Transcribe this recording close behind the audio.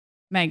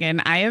Megan,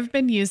 I have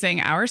been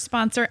using our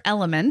sponsor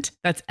Element,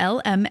 that's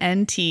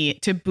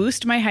LMNT, to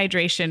boost my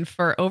hydration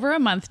for over a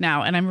month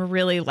now, and I'm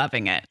really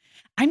loving it.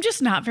 I'm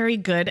just not very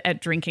good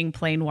at drinking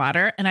plain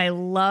water, and I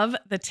love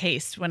the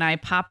taste when I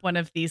pop one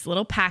of these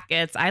little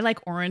packets. I like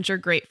orange or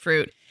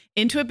grapefruit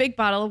into a big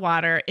bottle of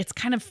water. It's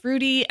kind of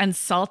fruity and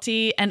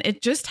salty, and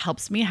it just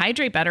helps me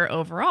hydrate better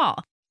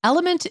overall.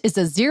 Element is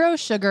a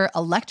zero-sugar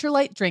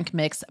electrolyte drink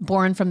mix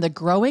born from the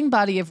growing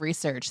body of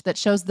research that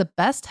shows the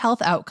best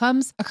health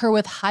outcomes occur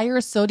with higher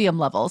sodium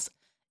levels.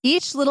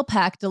 Each little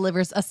pack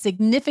delivers a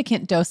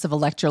significant dose of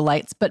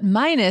electrolytes, but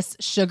minus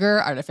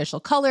sugar, artificial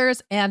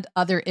colors, and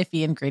other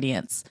iffy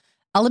ingredients.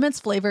 Element's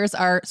flavors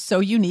are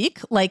so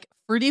unique, like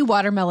fruity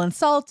watermelon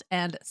salt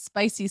and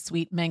spicy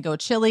sweet mango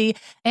chili.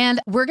 And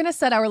we're going to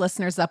set our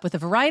listeners up with a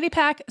variety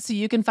pack so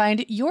you can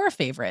find your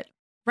favorite.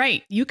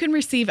 Right. You can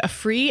receive a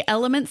free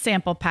Element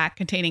sample pack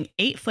containing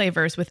 8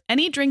 flavors with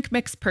any drink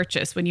mix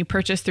purchase when you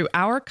purchase through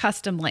our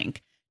custom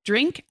link,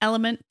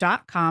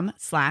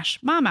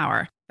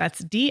 drinkelement.com/momhour.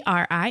 That's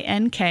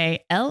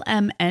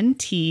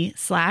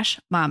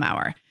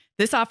DRINKLMNT/momhour.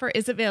 This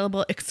is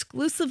available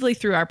exclusively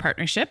through our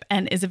partnership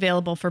and is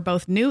available for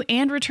both new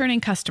and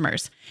returning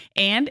customers.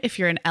 And if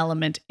you're an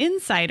Element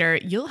insider,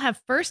 you'll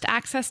have first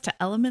access to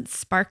Element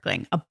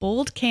Sparkling, a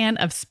bold can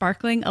of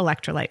sparkling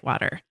electrolyte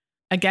water.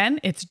 Again,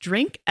 it's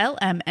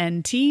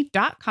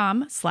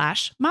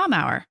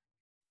drinklmnt.com/momhour.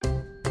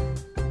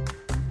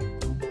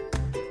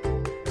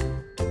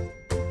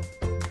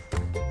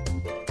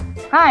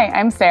 Hi,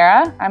 I'm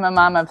Sarah. I'm a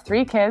mom of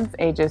 3 kids,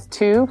 ages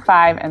 2,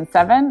 5, and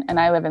 7, and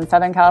I live in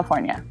Southern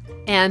California.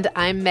 And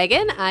I'm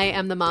Megan. I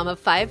am the mom of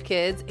 5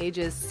 kids,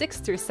 ages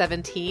 6 through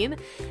 17,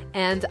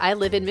 and I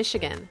live in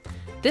Michigan.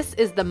 This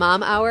is the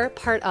Mom Hour,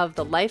 part of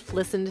the Life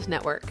Listened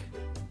Network.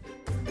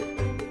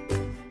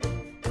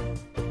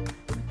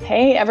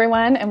 Hey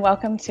everyone, and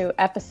welcome to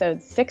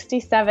episode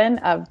 67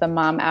 of the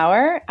Mom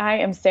Hour. I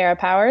am Sarah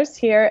Powers,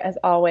 here as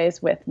always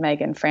with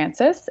Megan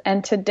Francis,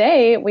 and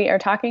today we are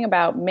talking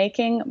about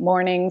making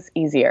mornings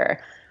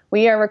easier.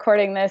 We are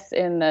recording this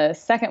in the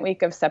second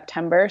week of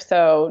September,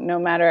 so no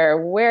matter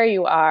where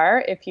you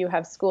are, if you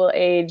have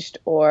school-aged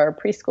or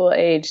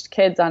preschool-aged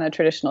kids on a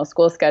traditional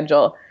school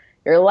schedule,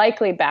 you're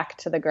likely back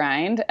to the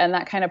grind, and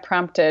that kind of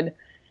prompted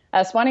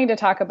us wanting to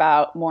talk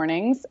about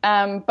mornings,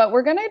 but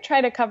we're going to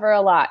try to cover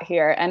a lot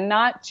here, and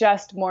not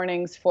just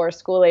mornings for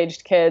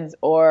school-aged kids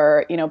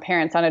or,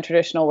 parents on a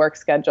traditional work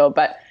schedule,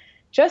 but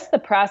just the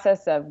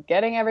process of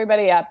getting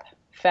everybody up,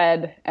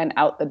 fed, and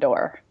out the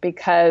door.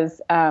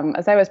 Because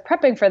as I was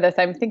prepping for this,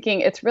 I'm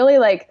thinking it's really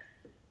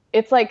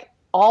it's like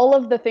all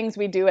of the things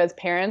we do as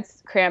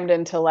parents crammed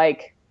into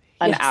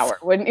an hour,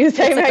 wouldn't you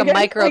say? It's like a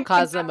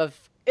microcosm of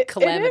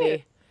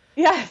calamity.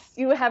 Yes,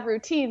 you have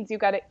routines, you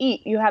got to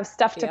eat, you have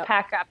stuff to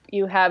pack up,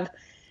 you have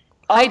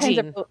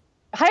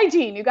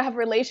hygiene, you have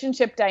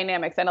relationship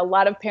dynamics and a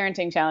lot of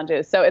parenting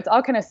challenges. So it's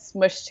all kind of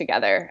smushed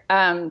together.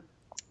 So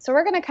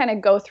we're going to kind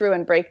of go through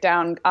and break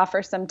down,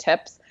 offer some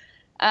tips.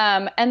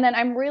 And then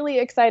I'm really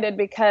excited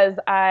because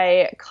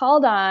I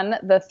called on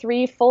the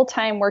 3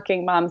 full-time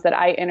working moms that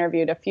I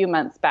interviewed a few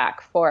months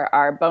back for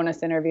our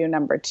bonus interview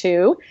number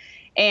 2.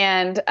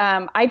 And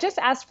I just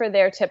asked for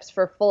their tips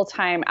for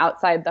full-time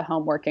outside the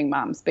home working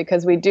moms,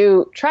 because we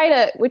try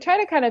to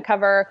kind of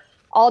cover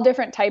all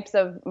different types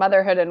of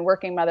motherhood and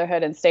working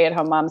motherhood and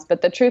stay-at-home moms.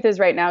 But the truth is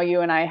right now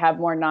you and I have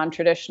more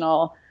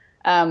non-traditional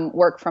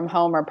work from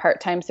home or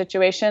part-time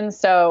situations.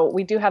 So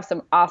we do have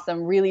some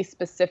awesome, really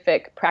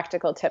specific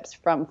practical tips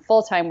from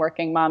full-time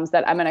working moms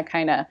that I'm going to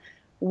kind of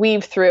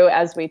weave through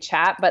as we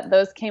chat. But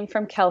those came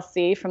from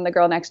Kelsey from the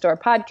Girl Next Door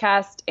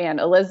podcast, and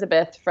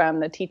Elizabeth from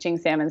the Teaching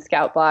Salmon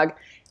Scout blog,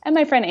 and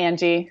my friend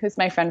Angie, who's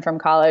my friend from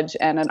college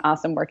and an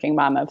awesome working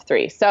mom of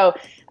 3. So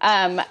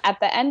at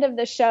the end of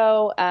the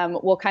show,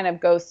 we'll kind of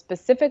go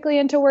specifically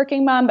into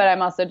working mom, but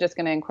I'm also just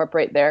going to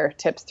incorporate their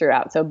tips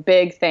throughout. So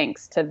big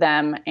thanks to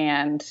them,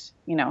 and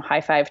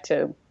high five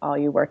to all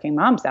you working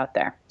moms out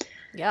there.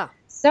 Yeah.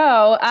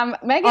 So,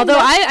 Megan. Although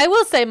I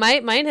will say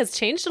mine has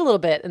changed a little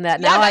bit in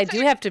that now I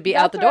do have to be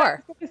out the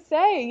door. I was going to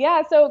say,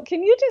 yeah. So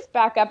can you just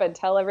back up and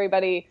tell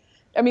everybody,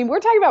 I mean, we're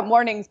talking about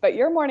mornings, but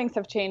your mornings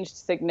have changed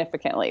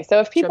significantly.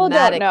 So if people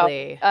don't know,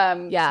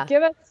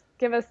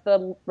 give us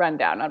the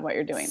rundown on what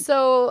you're doing.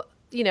 So,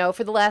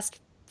 for the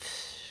last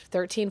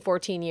 13,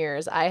 14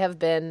 years, I have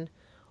been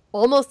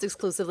almost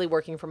exclusively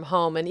working from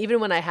home. And even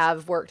when I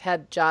have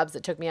had jobs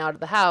that took me out of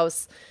the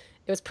house,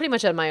 it was pretty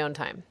much on my own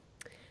time.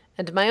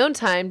 And my own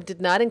time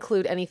did not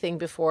include anything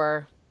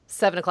before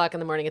 7 o'clock in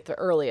the morning at the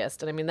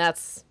earliest. And I mean,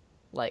 that's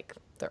like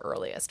the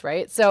earliest,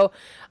 right? So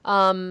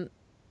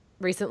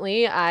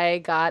recently I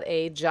got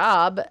a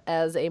job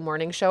as a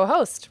morning show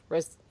host,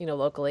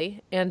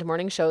 locally, and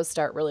morning shows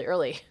start really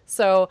early.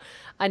 So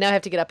I now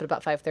have to get up at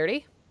about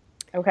 5:30.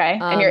 Okay.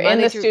 And you're in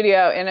the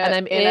studio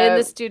I'm in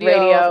the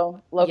studio,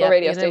 local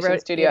radio station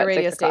studio at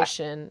radio 6 o'clock.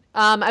 station.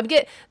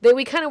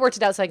 We kind of worked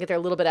it out so I get there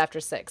a little bit after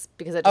 6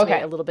 because it just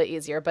made it a little bit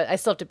easier, but I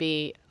still have to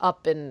be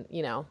up and,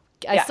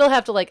 I still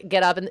have to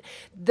get up. And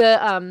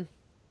the,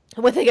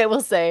 one thing I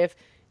will say,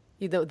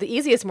 the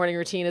easiest morning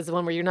routine is the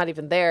one where you're not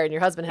even there and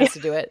your husband has to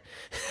do it.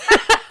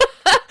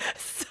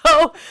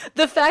 So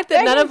the fact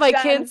that none of my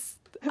kids,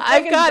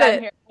 I've got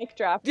it. Here. Mic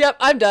drop. Yep,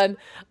 I'm done.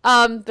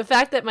 The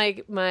fact that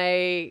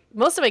my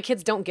most of my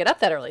kids don't get up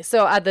that early.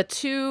 So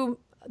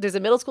there's a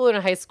middle schooler and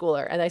a high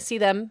schooler, and I see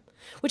them,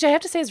 which I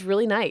have to say is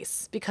really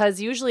nice,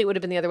 because usually it would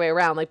have been the other way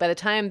around. Like by the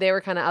time they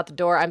were kind of out the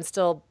door, I'm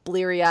still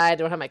bleary-eyed,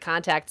 don't have my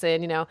contacts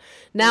in,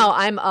 Now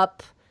I'm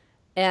up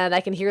and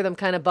I can hear them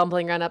kind of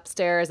bumbling around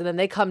upstairs, and then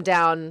they come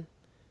down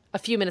a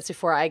few minutes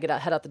before I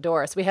head out the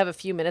door. So we have a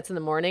few minutes in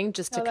the morning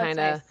just to kind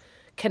of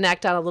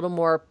connect on a little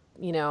more,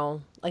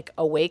 like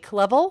awake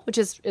level, which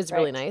is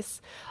really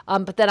nice.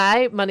 But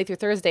then Monday through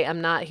Thursday,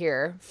 I'm not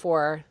here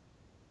for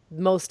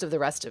most of the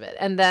rest of it.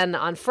 And then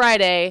on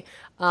Friday,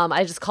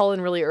 I just call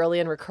in really early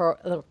and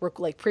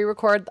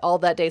pre-record all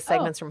that day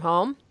segments from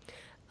home.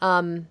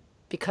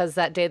 Because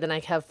that day then I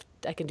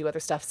can do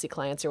other stuff, see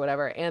clients or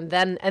whatever. And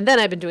then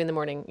I've been doing the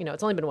morning,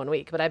 it's only been 1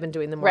 week, but I've been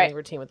doing the morning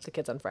routine with the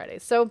kids on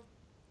Fridays. So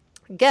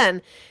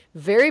again,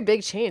 very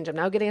big change. I'm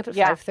now getting up at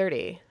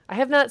 5:30. I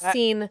have not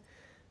seen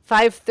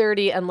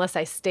 5:30 unless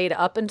I stayed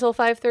up until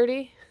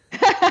 5:30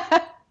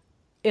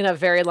 in a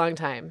very long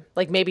time,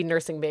 like maybe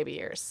nursing baby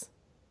years.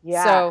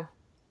 Yeah. So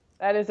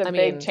that is a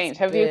big change.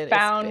 Have you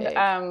found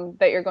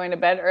that you're going to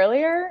bed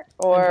earlier,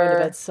 or I'm going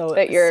to bed so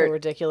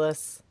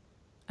ridiculous?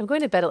 I'm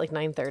going to bed at like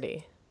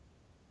 9:30.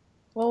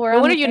 Well, no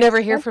wonder you never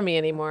hear from me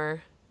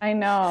anymore. I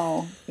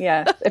know.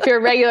 Yes. If you're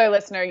a regular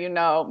listener,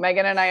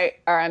 Megan and I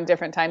are on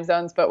different time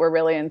zones, but we're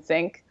really in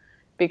sync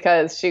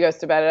because she goes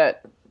to bed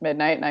at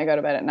midnight and I go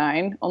to bed at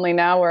 9. Only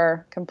now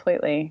we're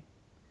completely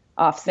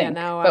off sync.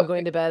 Yeah, now I'm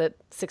going to bed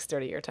at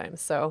 6:30 your time.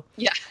 So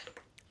yeah.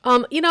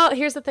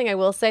 Here's the thing I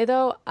will say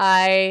though.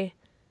 I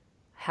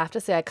have to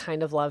say I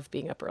kind of love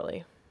being up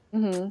early.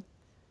 Mm-hmm.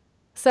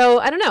 So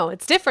I don't know.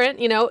 It's different,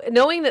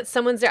 knowing that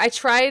someone's there. I've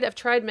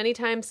tried many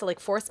times to like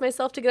force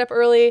myself to get up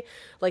early,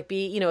 like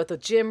be, at the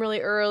gym really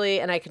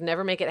early, and I could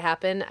never make it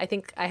happen. I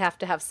think I have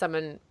to have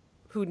someone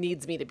who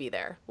needs me to be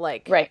there,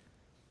 like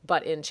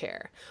butt in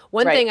chair.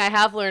 One thing I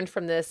have learned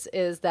from this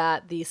is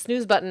that the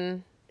snooze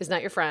button is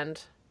not your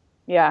friend.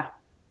 Yeah.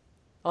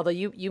 Although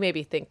you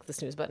maybe think the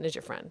snooze button is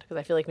your friend, because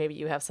I feel like maybe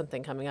you have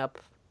something coming up.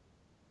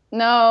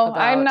 No,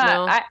 I'm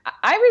not. No?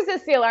 I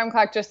resist the alarm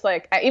clock, just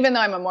like, even though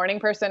I'm a morning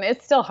person,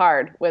 it's still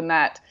hard when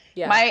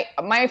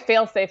my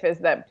fail safe is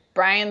that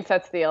Brian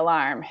sets the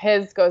alarm.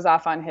 His goes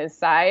off on his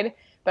side,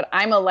 but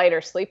I'm a lighter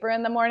sleeper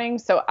in the morning.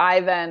 So I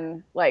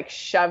then like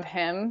shove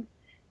him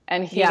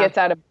and he gets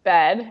out of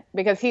bed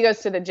because he goes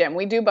to the gym.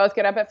 We do both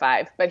get up at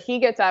 5, but he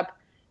gets up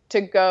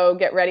to go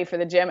get ready for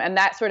the gym. And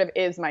that sort of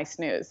is my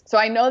snooze. So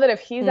I know that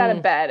if he's out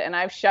of bed and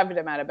I've shoved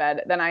him out of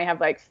bed, then I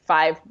have like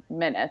 5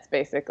 minutes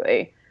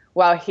basically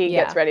while he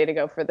gets ready to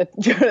go to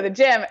the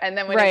gym. And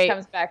then when he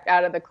comes back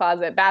out of the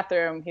closet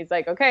bathroom, he's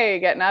like, okay, you're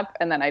getting up.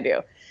 And then I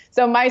do.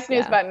 So my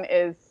snooze button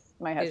is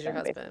my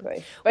husband,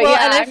 basically. But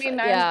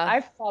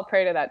I fall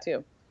prey to that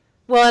too.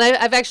 Well, and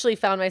I've actually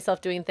found myself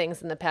doing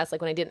things in the past,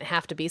 like when I didn't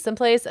have to be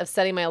someplace, of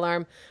setting my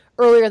alarm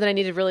earlier than I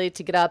needed really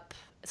to get up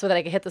so that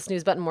I could hit the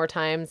snooze button more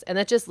times. And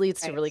that just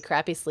leads to really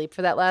crappy sleep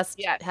for that last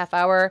half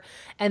hour.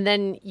 And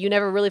then you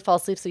never really fall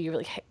asleep, so you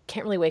really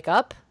can't really wake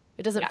up.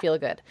 It doesn't feel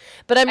good.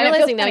 But I'm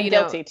realizing now,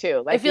 guilty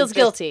too. Like it feels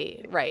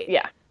guilty, right?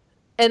 Yeah.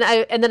 And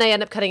then I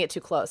end up cutting it too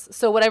close.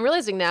 So what I'm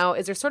realizing now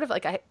is there's sort of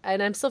like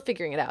and I'm still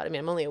figuring it out. I mean,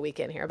 I'm only a week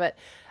in here, but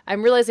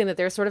I'm realizing that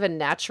there's sort of a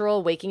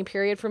natural waking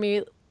period for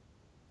me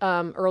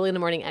early in the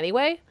morning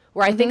anyway,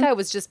 where I think I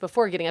was just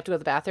before getting up to go to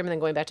the bathroom and then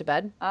going back to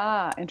bed.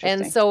 Ah,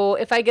 interesting. And so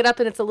if I get up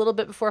and it's a little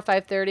bit before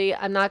 5:30,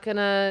 I'm not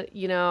gonna,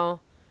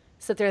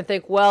 sit there and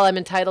think, well, I'm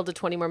entitled to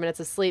 20 more minutes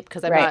of sleep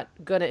because I'm not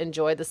going to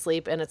enjoy the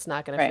sleep and it's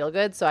not going to feel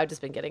good. So I've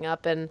just been getting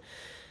up and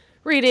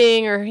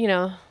reading or,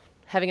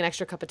 having an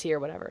extra cup of tea or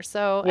whatever.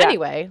 So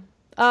anyway,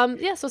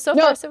 so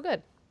far so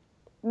good.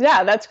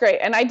 Yeah, that's great.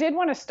 And I did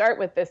want to start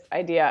with this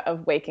idea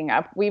of waking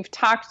up. We've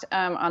talked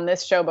on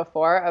this show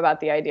before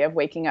about the idea of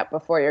waking up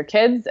before your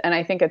kids. And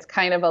I think it's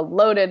kind of a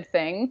loaded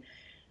thing.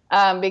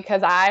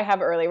 Because I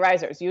have early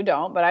risers. You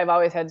don't, but I've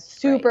always had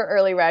super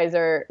early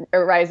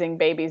rising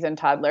babies and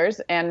toddlers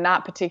and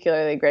not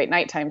particularly great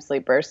nighttime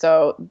sleepers.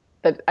 So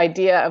the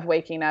idea of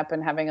waking up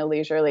and having a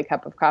leisurely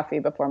cup of coffee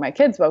before my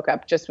kids woke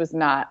up just was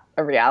not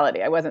a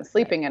reality. I wasn't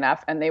sleeping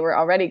enough and they were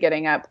already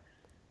getting up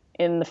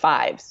in the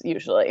 5s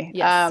usually.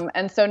 Yes.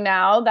 And so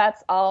now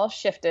that's all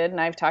shifted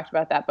and I've talked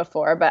about that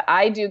before, but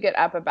I do get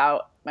up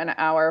about an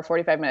hour,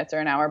 45 minutes or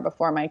an hour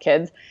before my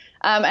kids.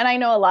 And I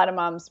know a lot of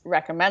moms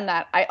recommend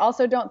that. I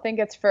also don't think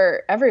it's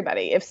for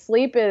everybody. If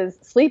sleep is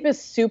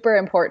super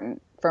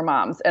important for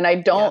moms. And I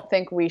don't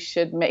think we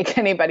should make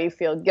anybody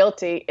feel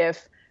guilty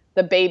if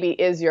the baby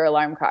is your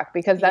alarm clock,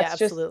 because that's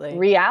just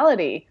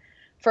reality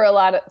for a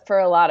lot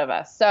of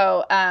us.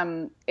 So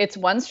it's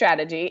one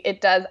strategy.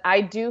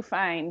 I do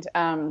find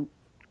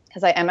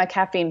because I am a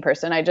caffeine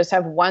person. I just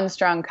have one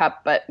strong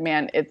cup, but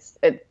man,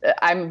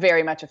 I'm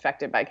very much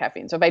affected by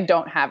caffeine. So if I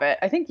don't have it,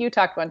 I think you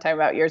talked one time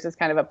about yours is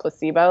kind of a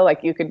placebo,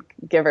 like you could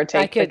give or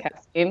take the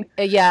caffeine.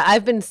 Yeah,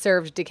 I've been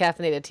served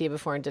decaffeinated tea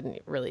before and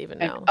didn't really even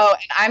know. And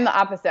I'm the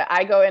opposite.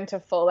 I go into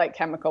full like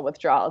chemical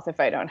withdrawals if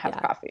I don't have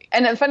coffee.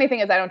 And the funny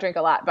thing is I don't drink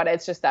a lot, but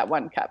it's just that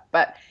one cup.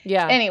 But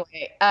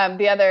anyway,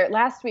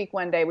 last week,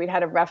 one day we'd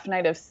had a rough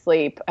night of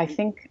sleep. I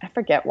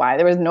forget why.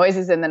 There was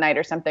noises in the night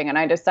or something. And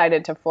I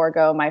decided to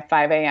forego my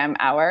 5 a.m.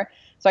 hour.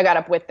 So I got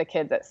up with the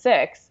kids at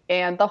 6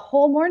 and the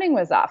whole morning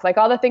was off. Like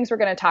all the things we're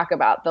going to talk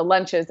about, the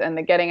lunches and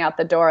the getting out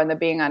the door and the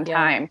being on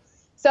time.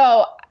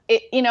 So,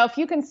 if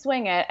you can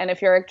swing it, and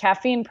if you're a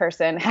caffeine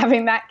person,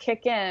 having that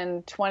kick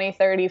in 20,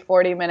 30,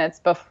 40 minutes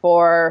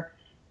before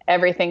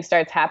everything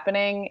starts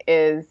happening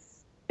is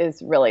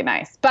really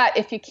nice. But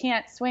if you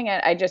can't swing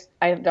it, I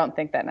don't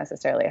think that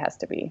necessarily has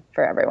to be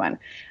for everyone.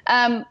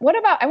 I want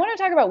to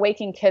talk about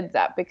waking kids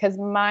up, because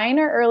mine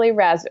are early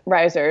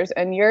risers,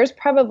 and yours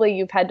probably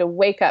you've had to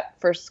wake up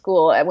for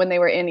school when they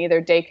were in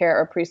either daycare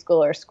or preschool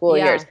or school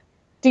years.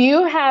 Do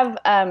you have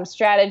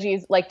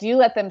strategies, like do you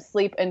let them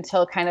sleep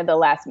until kind of the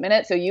last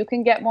minute so you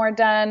can get more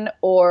done,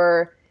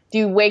 or do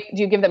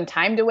you give them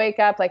time to wake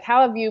up? Like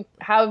how have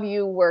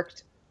you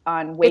worked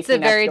on waking up? It's a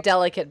very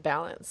delicate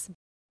balance.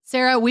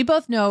 Sarah, we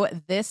both know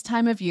this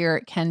time of year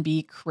can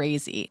be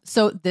crazy.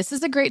 So this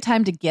is a great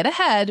time to get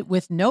ahead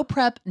with no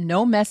prep,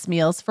 no mess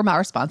meals from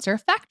our sponsor,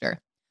 Factor.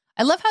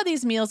 I love how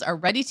these meals are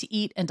ready to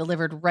eat and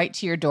delivered right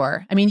to your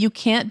door. I mean, you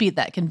can't beat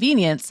that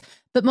convenience,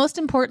 but most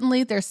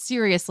importantly, they're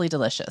seriously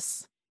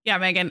delicious. Yeah,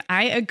 Megan,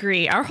 I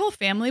agree. Our whole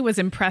family was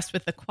impressed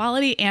with the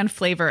quality and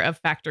flavor of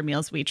Factor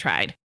meals we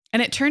tried.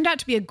 And it turned out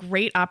to be a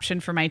great option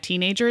for my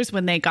teenagers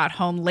when they got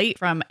home late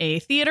from a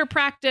theater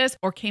practice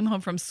or came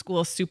home from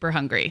school super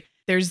hungry.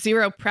 There's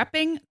zero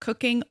prepping,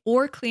 cooking,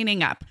 or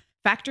cleaning up.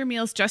 Factor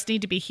meals just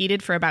need to be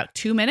heated for about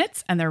 2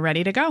 minutes and they're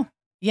ready to go.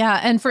 Yeah,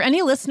 and for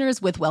any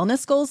listeners with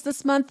wellness goals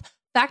this month,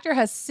 Factor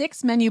has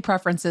 6 menu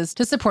preferences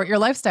to support your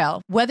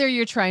lifestyle. Whether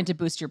you're trying to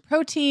boost your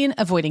protein,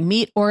 avoiding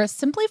meat, or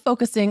simply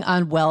focusing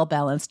on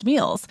well-balanced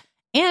meals.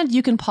 And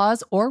you can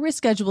pause or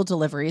reschedule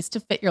deliveries to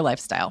fit your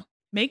lifestyle.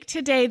 Make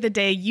today the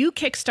day you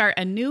kickstart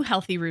a new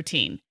healthy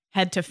routine.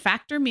 Head to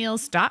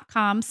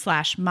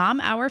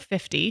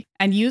factormeals.com/momhour50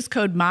 and use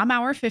code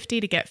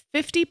momhour50 to get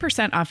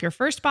 50% off your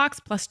first box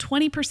plus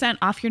 20%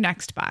 off your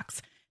next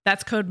box.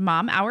 That's code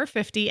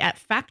momhour50 at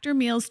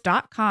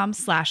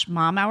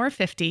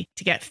factormeals.com/momhour50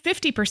 to get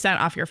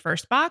 50% off your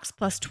first box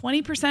plus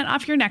 20%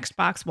 off your next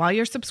box while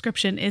your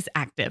subscription is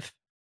active.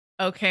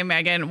 Okay,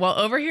 Megan. Well,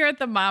 over here at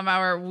the Mom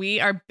Hour, we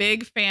are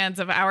big fans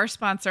of our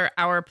sponsor,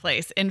 Our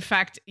Place. In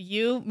fact,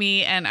 you,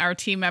 me, and our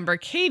team member,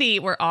 Katie,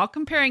 were all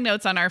comparing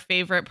notes on our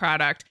favorite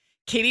product.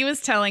 Katie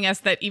was telling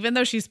us that even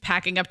though she's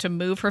packing up to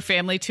move her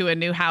family to a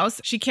new house,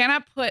 she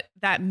cannot put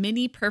that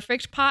mini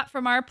perfect pot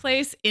from Our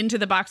Place into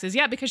the boxes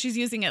yet because she's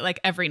using it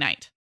like every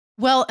night.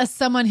 Well, as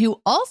someone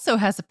who also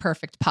has a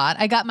perfect pot,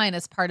 I got mine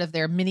as part of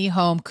their mini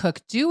home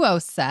cook duo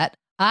set.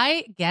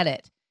 I get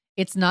it.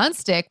 It's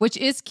nonstick, which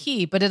is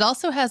key, but it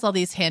also has all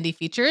these handy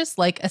features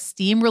like a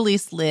steam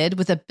release lid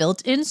with a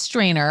built-in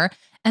strainer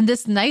and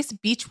this nice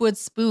beechwood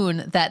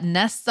spoon that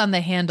nests on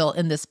the handle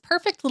in this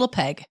perfect little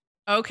peg.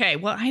 Okay,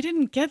 well, I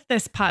didn't get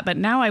this pot, but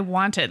now I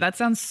want it. That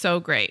sounds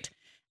so great.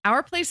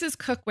 Our Place's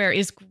cookware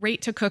is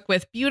great to cook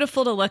with,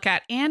 beautiful to look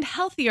at, and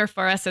healthier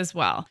for us as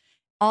well.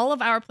 All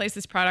of Our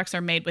Place's products are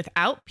made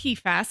without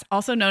PFAS,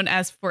 also known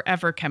as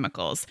forever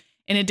chemicals.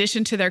 In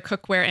addition to their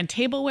cookware and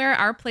tableware,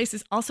 Our Place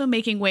is also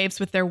making waves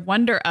with their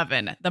Wonder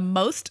Oven, the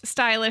most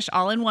stylish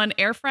all-in-one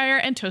air fryer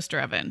and toaster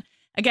oven.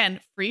 Again,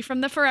 free from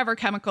the forever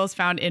chemicals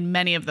found in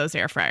many of those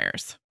air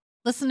fryers.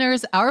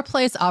 Listeners, Our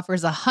Place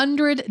offers a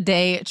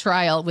 100-day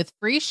trial with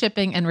free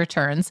shipping and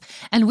returns,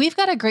 and we've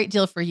got a great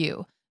deal for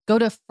you. Go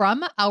to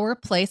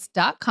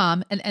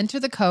FromOurPlace.com and enter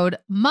the code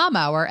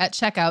MOMHOUR at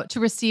checkout to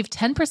receive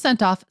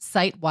 10% off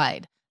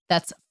site-wide.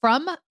 That's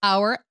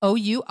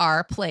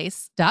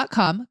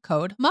FromOurPlace.com,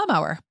 code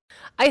MOMHOUR.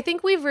 I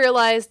think we've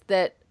realized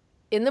that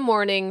in the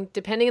morning,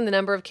 depending on the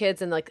number of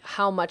kids and like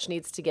how much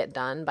needs to get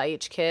done by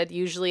each kid,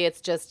 usually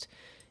it's just,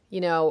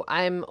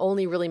 I'm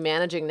only really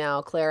managing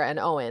now Clara and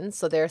Owen.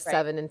 So they're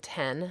 7 and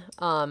 10.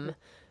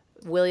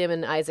 William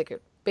and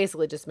Isaac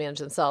basically just manage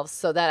themselves.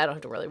 So that I don't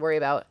have to really worry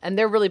about. And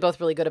they're really both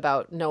really good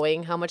about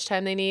knowing how much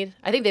time they need.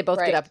 I think they both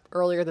get up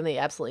earlier than they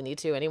absolutely need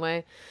to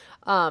anyway.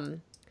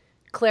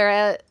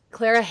 Clara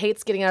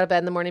hates getting out of bed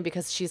in the morning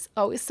because she's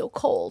always so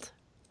cold.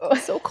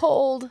 So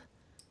cold.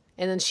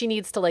 And then she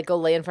needs to like go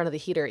lay in front of the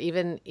heater.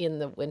 Even in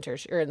the winter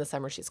or in the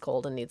summer, she's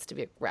cold and needs to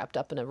be wrapped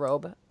up in a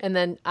robe. And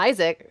then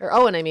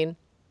Owen,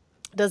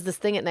 does this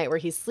thing at night where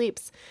he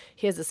sleeps.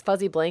 He has this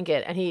fuzzy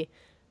blanket and he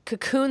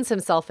cocoons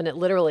himself in it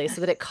literally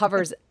so that it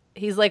covers.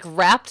 He's like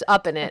wrapped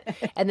up in it.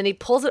 And then he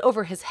pulls it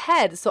over his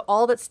head. So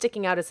all that's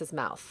sticking out is his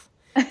mouth.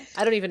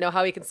 I don't even know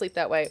how he can sleep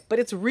that way. But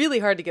it's really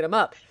hard to get him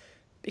up.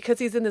 Because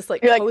he's in this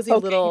like cozy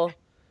little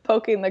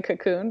Poking the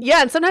cocoon.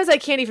 Yeah, and sometimes I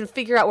can't even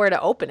figure out where to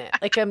open it.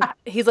 Like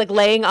he's like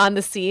laying on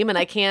the seam, and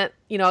I can't,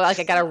 like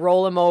I gotta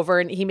roll him over,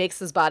 and he makes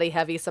his body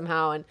heavy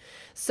somehow, and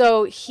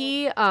so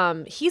he's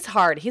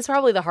hard. He's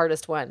probably the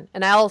hardest one,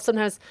 and I'll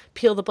sometimes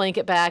peel the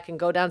blanket back and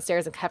go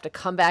downstairs and have to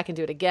come back and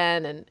do it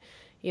again, and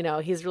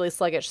he's really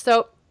sluggish.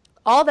 So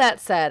all that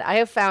said, I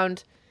have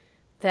found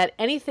that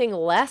anything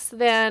less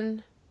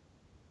than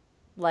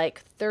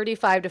like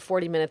 35 to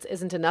 40 minutes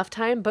isn't enough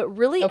time, but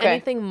really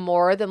anything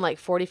more than like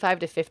 45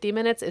 to 50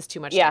 minutes is too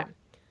much time.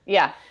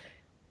 Yeah.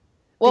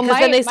 Well, because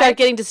then they start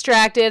getting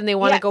distracted and they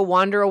want to go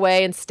wander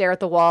away and stare at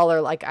the wall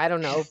or like, I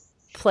don't know,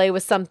 play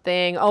with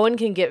something. Owen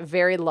can get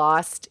very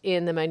lost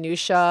in the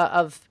minutia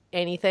of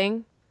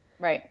anything.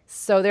 Right.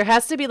 So there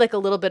has to be like a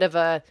little bit of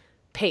a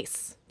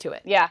pace to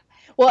it. Yeah.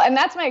 Well, and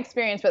that's my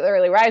experience with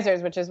early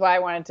risers, which is why I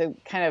wanted to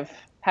kind of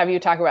have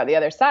you talk about the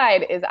other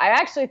side. Is I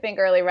actually think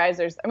early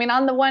risers, I mean,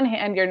 on the one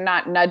hand, you're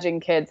not nudging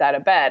kids out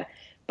of bed,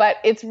 but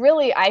it's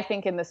really, I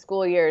think in the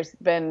school years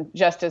been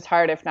just as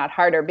hard, if not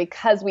harder,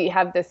 because we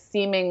have this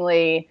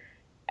seemingly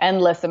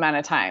endless amount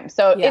of time.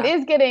 So it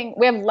is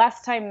we have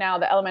less time now.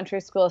 The elementary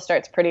school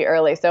starts pretty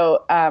early.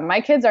 So my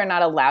kids are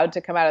not allowed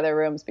to come out of their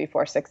rooms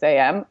before 6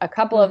 a.m. A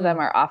couple of them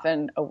are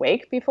often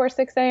awake before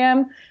 6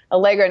 a.m.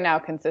 Allegra now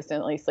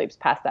consistently sleeps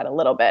past that a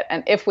little bit.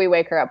 And if we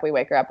wake her up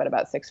at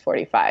about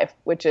 6:45,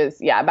 which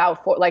is,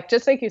 about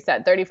just like you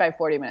said, 35,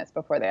 40 minutes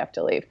before they have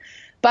to leave.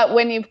 But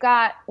when you've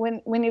got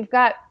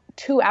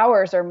 2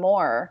 hours or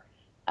more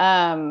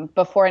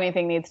before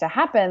anything needs to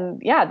happen,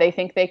 they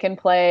think they can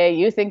play,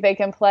 you think they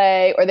can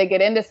play, or they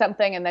get into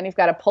something and then you've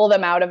got to pull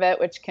them out of it,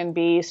 which can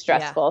be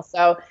stressful.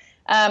 So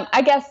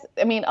I guess,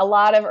 a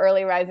lot of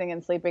early rising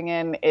and sleeping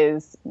in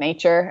is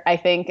nature, I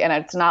think, and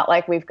it's not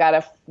like we've got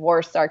to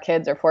force our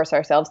kids or force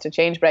ourselves to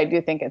change, but I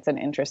do think it's an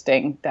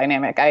interesting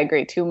dynamic. I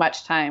agree. Too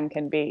much time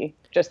can be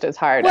just as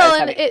hard as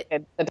having a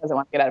kid that doesn't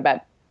want to get out of bed.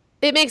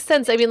 It makes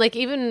sense. I mean, like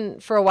even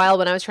for a while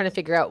when I was trying to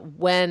figure out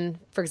when,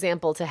 for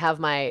example, to have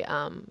my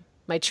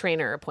my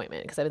trainer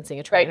appointment, because I've been seeing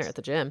a trainer at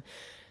the gym,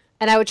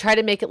 and I would try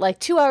to make it like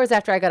 2 hours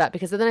after I got up,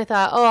 because then I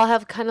thought, I'll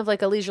have kind of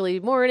like a leisurely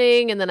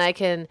morning, and then I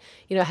can,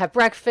 have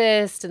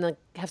breakfast and then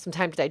have some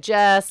time to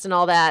digest and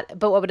all that.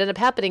 But what would end up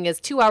happening is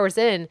 2 hours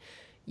in,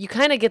 you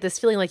kind of get this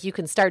feeling like you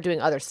can start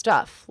doing other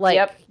stuff.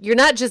 Like you're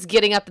not just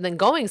getting up and then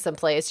going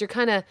someplace. You're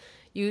kind of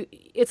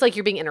it's like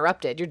you're being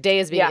interrupted. Your day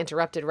is being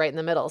interrupted right in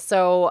the middle.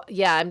 So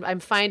I'm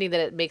finding that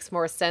it makes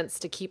more sense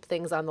to keep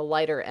things on the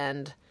lighter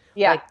end.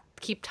 Yeah. Like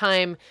keep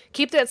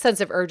that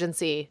sense of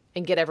urgency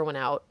and get everyone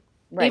out.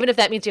 Right. Even if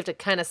that means you have to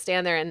kind of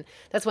stand there. And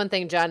that's one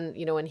thing John,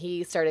 when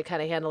he started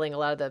kind of handling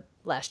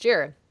last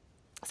year,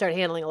 started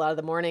handling a lot of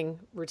the morning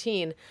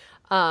routine,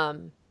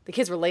 the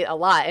kids were late a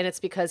lot. And it's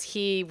because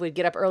he would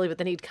get up early, but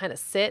then he'd kind of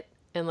sit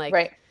and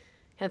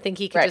I think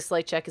he could just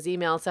like check his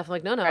email and stuff. I'm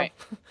like, no.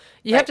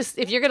 You have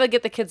to, if you're going to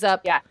get the kids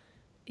up,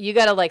 you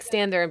got to like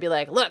stand there and be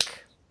like, look,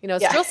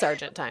 it's drill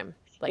sergeant time.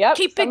 Like,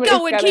 keep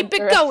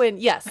it going.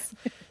 Yes.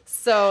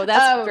 So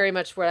that's very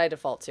much what I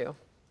default to.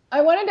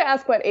 I wanted to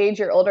ask what age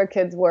your older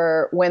kids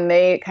were when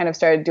they kind of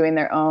started doing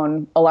their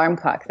own alarm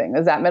clock thing.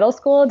 Was that middle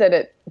school? Did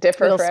it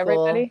differ for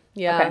everybody?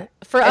 Yeah. Okay.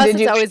 For us, did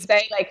you always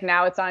say like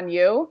now it's on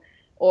you?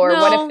 Or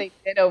what if they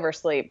did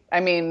oversleep?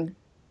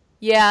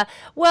 Yeah.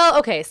 Well,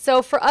 okay.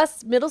 So for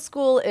us, middle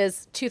school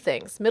is two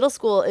things. Middle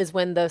school is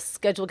when the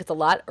schedule gets a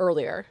lot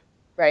earlier.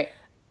 Right.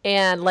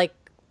 And like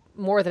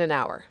more than an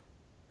hour.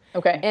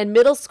 Okay. And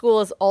middle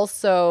school is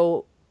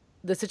also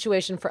the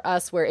situation for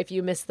us where if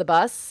you miss the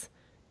bus,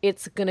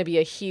 it's going to be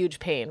a huge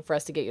pain for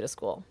us to get you to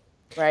school.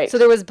 Right. So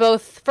there was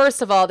both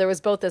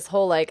this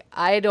whole like,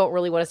 I don't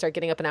really want to start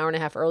getting up an hour and a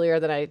half earlier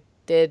than I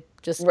did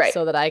just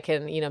so that I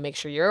can, make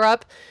sure you're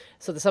up.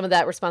 So some of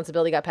that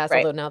responsibility got passed,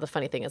 although now the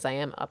funny thing is I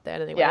am up there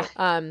anyway.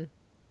 Yeah.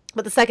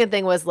 But the second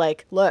thing was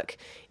like, look,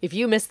 if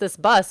you miss this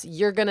bus,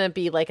 you're going to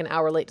be like an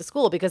hour late to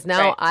school because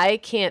now I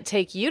can't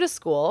take you to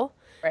school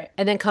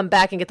and then come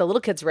back and get the little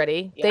kids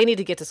ready. Yeah. They need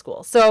to get to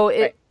school. So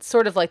it's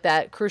sort of like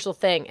that crucial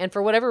thing. And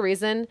for whatever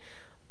reason,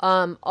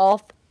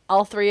 all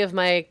three of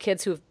my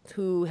kids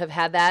who have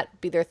had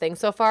that be their thing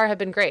so far have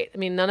been great. I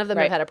mean, none of them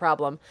have had a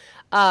problem.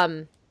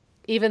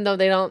 Even though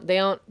they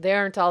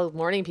aren't all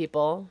morning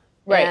people.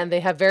 Right. And they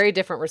have very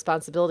different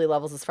responsibility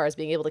levels as far as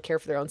being able to care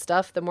for their own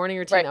stuff. The morning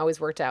routine always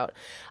worked out.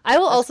 I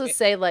will also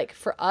say, like,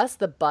 for us,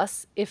 the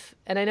bus,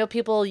 and I know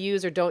people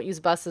use or don't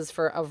use buses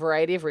for a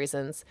variety of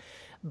reasons,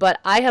 but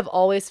I have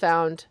always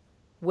found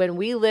when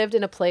we lived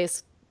in a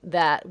place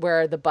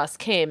where the bus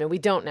came, and we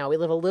don't now, we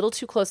live a little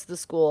too close to the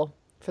school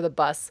for the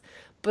bus,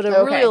 but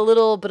really a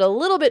little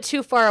bit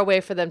too far away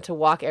for them to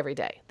walk every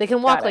day. They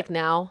can walk like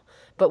now,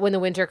 but when the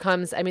winter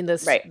comes, I mean,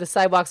 the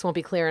sidewalks won't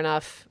be clear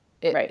enough.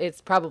 It's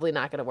probably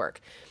not going to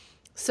work.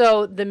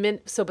 So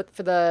but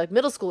for the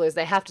middle schoolers,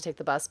 they have to take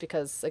the bus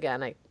because,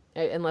 again, I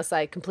unless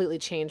I completely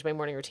change my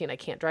morning routine, I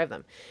can't drive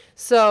them.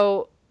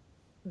 So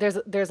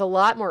there's a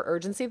lot more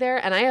urgency there,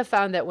 and I have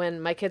found that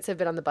when my kids have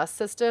been on the bus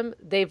system,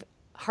 they've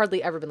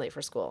hardly ever been late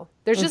for school.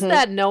 There's just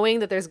that knowing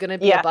that there's going to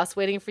be a bus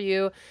waiting for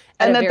you.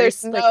 And that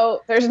there's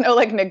no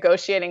like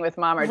negotiating with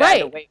mom or dad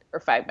to wait for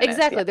 5 minutes.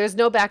 Exactly. Yeah. There's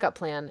no backup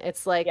plan.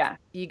 It's like,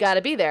 you got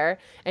to be there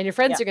and your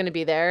friends are going to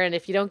be there. And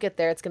if you don't get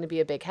there, it's going to be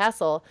a big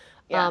hassle.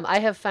 Yeah. I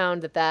have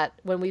found that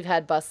when we've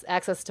had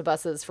access to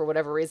buses for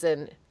whatever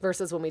reason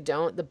versus when we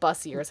don't, the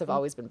bus years have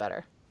always been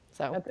better.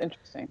 So that's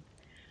interesting.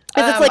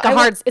 Because it's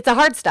like it's a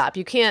hard stop.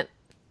 You can't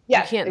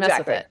mess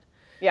with it.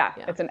 Yeah,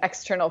 it's an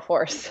external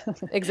force.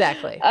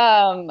 Exactly.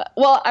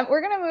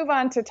 We're going to move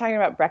on to talking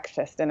about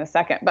breakfast in a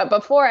second. But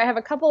before, I have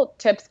a couple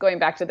tips going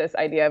back to this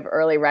idea of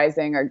early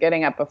rising or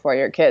getting up before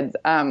your kids.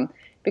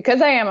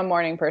 Because I am a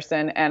morning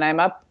person and I'm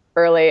up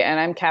early and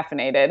I'm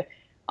caffeinated,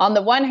 on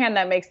the one hand,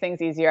 that makes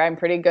things easier. I'm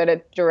pretty good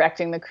at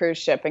directing the cruise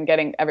ship and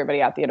getting everybody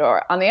out the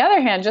door. On the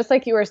other hand, just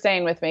like you were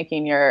saying with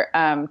making your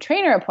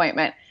trainer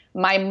appointment,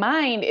 my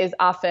mind is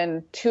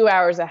often 2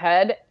 hours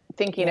ahead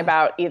thinking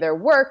about either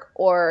work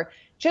or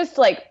just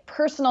like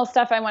personal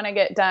stuff I want to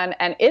get done.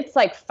 And it's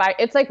like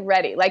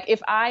ready. Like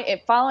if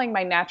following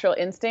my natural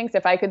instincts,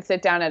 if I could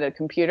sit down at a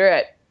computer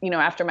at,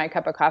 after my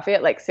cup of coffee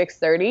at like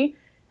 6:30,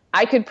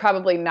 I could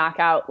probably knock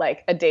out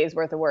like a day's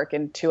worth of work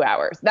in 2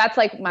 hours. That's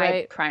like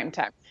my prime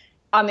time.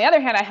 On the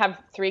other hand, I have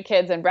 3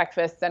 kids and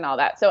breakfasts and all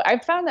that. So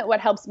I've found that what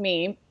helps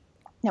me,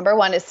 number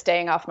one, is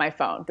staying off my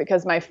phone,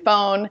 because my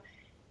phone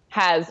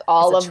has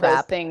all of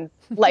those things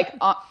like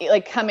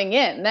coming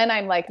in. Then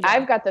I'm like,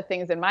 I've got the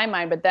things in my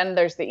mind, but then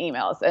there's the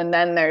emails and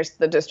then there's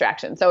the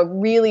distraction. So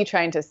really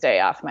trying to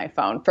stay off my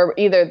phone for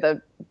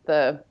either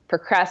the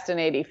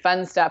procrastinating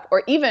fun stuff,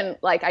 or even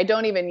like I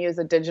don't even use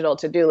a digital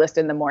to-do list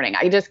in the morning.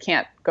 I just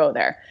can't go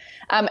there.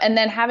 And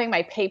then having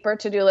my paper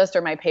to-do list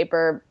or my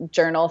paper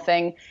journal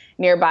thing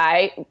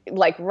nearby,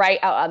 like right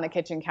out on the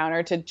kitchen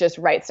counter to just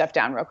write stuff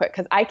down real quick.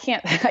 Cause I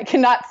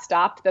cannot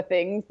stop the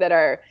things that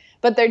are,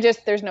 but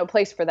there's no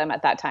place for them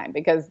at that time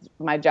because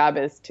my job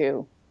is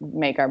to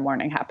make our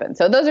morning happen.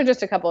 So those are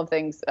just a couple of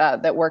things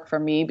that work for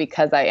me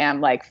because I am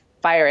like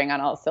firing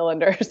on all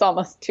cylinders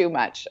almost too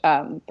much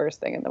first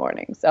thing in the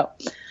morning. So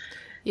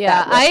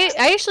yeah, I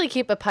actually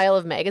keep a pile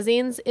of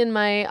magazines in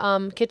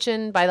my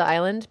kitchen by the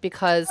island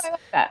because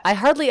I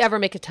hardly ever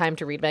make a time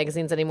to read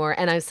magazines anymore.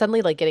 And I'm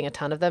suddenly like getting a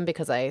ton of them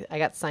because I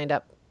got signed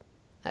up.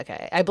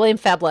 Okay. I blame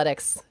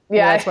Fabletics.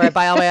 Yeah. That's where I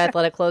buy all my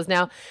athletic clothes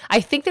now.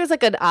 I think there's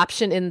like an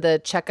option in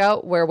the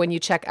checkout where when you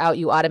check out,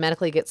 you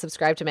automatically get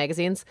subscribed to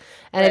magazines.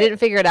 And I didn't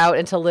figure it out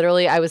until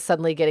literally I was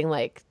suddenly getting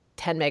like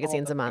 10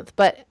 magazines a month.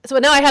 But so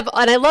now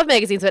I love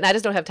magazines, but I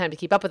just don't have time to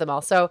keep up with them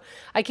all. So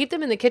I keep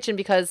them in the kitchen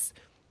because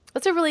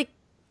that's a really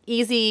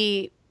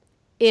easy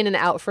in and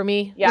out for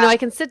me. Yeah. I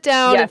can sit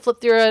down and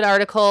flip through an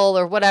article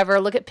or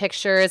whatever, look at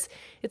pictures.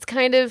 It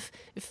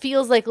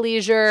feels like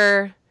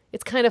leisure.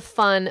 It's kind of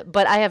fun,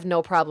 but I have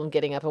no problem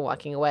getting up and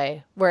walking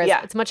away. Whereas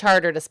it's much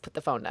harder to put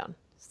the phone down.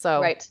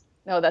 So right.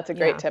 No, that's a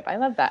great tip. I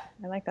love that.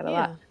 I like that a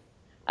lot.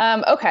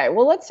 Okay.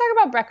 Well, let's talk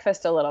about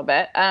breakfast a little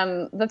bit.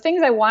 The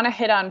things I want to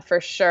hit on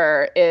for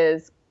sure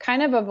is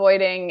kind of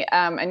avoiding,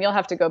 and you'll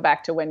have to go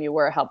back to when you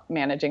were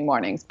managing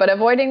mornings, but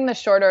avoiding the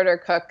short order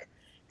cook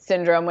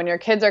syndrome when your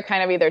kids are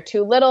kind of either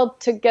too little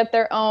to get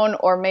their own,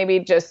 or maybe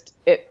just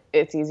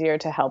it's easier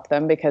to help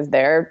them because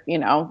they're,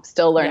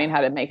 still learning how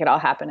to make it all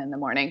happen in the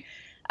morning.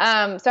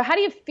 So how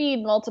do you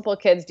feed multiple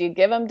kids? Do you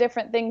give them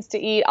different things to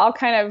eat?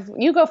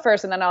 You go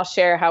first and then I'll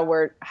share how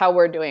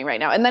we're doing right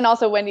now. And then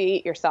also when do you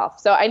eat yourself?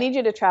 So I need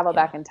you to travel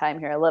back in time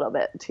here a little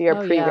bit to your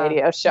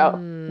pre-radio show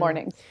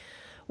mornings.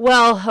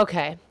 Well,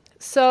 okay.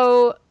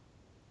 So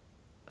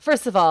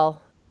first of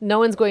all, no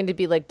one's going to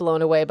be like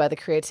blown away by the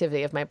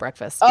creativity of my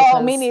breakfast.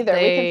 Oh, me neither. We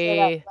can say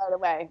that right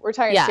away. We're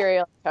talking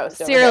cereal and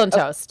toast. Cereal and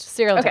toast.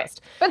 Cereal and toast.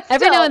 But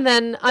every now and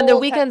then on the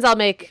weekends I'll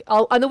make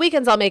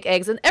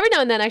eggs, and every now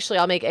and then actually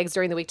I'll make eggs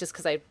during the week just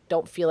because I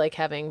don't feel like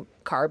having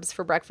carbs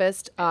for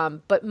breakfast.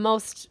 But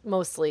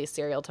mostly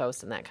cereal,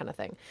 toast, and that kind of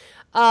thing.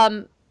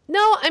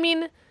 No, I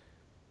mean,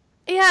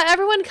 yeah,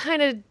 everyone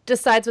kind of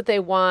decides what they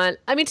want.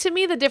 I mean, to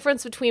me, the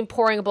difference between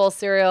pouring a bowl of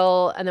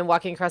cereal and then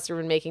walking across the room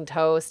and making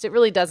toast, it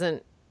really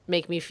doesn't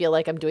make me feel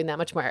like I'm doing that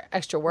much more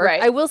extra work.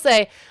 Right. I will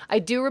say I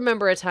do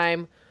remember a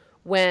time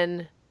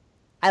when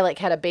I like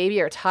had a baby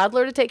or a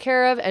toddler to take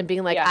care of and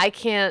being like, I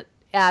can't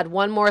add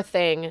one more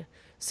thing.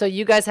 So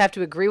you guys have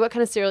to agree what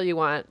kind of cereal you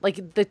want.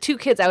 Like the 2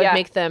 kids, I would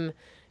make them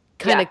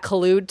kind of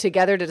collude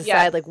together to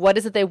decide like what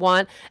is it they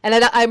want. And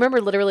I remember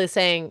literally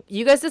saying,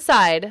 you guys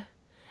decide.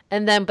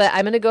 And then, but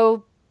I'm going to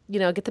go,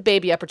 get the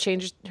baby up or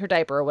change her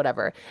diaper or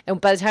whatever.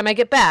 And by the time I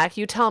get back,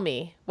 you tell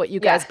me what you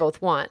guys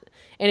both want.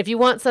 And if you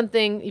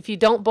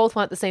don't both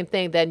want the same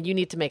thing, then you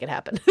need to make it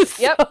happen.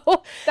 Yep.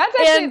 That's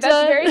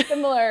very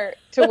similar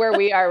to where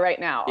we are right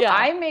now. Yeah.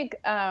 I make,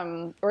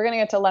 we're going to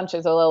get to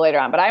lunches a little later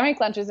on, but I make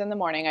lunches in the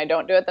morning. I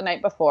don't do it the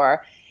night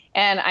before.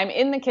 And I'm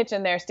in the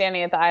kitchen there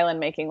standing at the island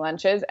making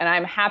lunches, and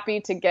I'm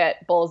happy to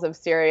get bowls of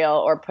cereal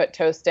or put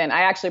toast in.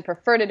 I actually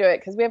prefer to do it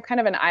because we have kind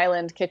of an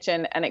island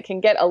kitchen, and it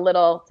can get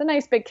it's a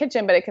nice big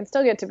kitchen, but it can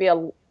still get to be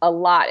a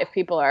lot if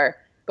people are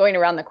going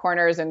around the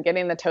corners and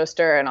getting the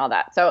toaster and all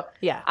that. So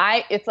yeah,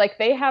 it's like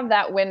they have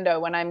that window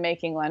when I'm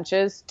making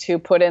lunches to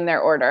put in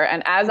their order.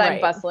 And as I'm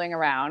bustling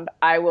around,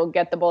 I will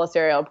get the bowl of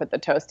cereal, put the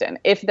toast in.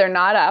 If they're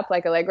not up,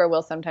 like Allegra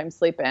will sometimes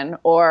sleep in,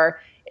 or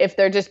if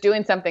they're just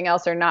doing something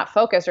else or not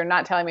focused or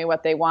not telling me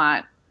what they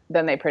want,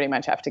 then they pretty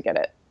much have to get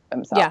it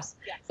themselves.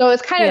 Yeah. So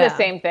it's kind of the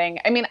same thing.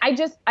 I mean, I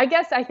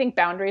guess I think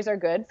boundaries are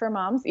good for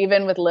moms,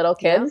 even with little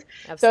kids.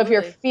 Yeah, so if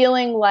you're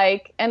feeling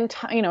like, and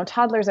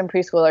toddlers and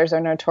preschoolers are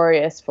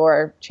notorious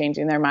for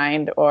changing their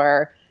mind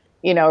or,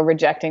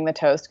 rejecting the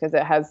toast because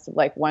it has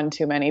like one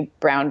too many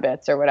brown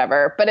bits or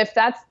whatever. But if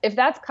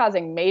that's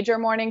causing major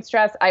morning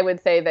stress, I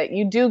would say that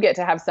you do get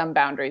to have some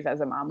boundaries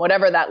as a mom,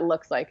 whatever that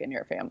looks like in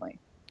your family.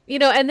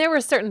 And there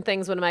were certain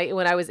things when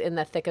I was in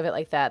the thick of it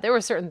like that, there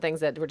were certain things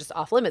that were just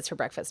off limits for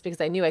breakfast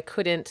because I knew I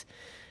couldn't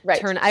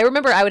turn. I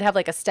remember I would have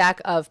like a stack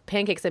of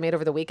pancakes I made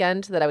over the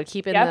weekend that I would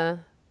keep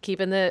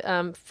in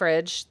the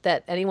fridge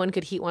that anyone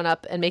could heat one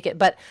up and make it.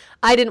 But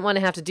I didn't want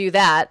to have to do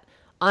that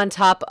on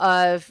top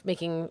of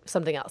making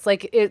something else.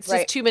 Like it's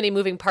just too many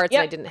moving parts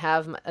and I didn't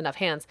have enough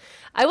hands.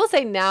 I will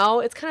say now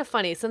it's kind of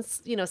funny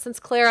since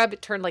Clara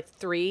turned like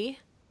 3,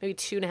 maybe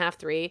 2.5,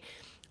 3,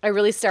 I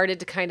really started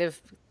to kind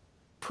of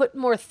put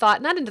more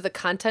thought, not into the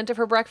content of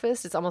her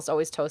breakfast. It's almost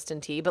always toast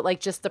and tea, but like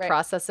just the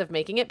process of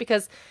making it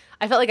because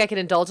I felt like I could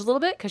indulge a little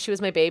bit because she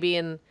was my baby.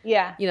 And,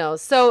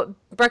 so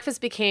breakfast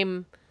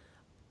became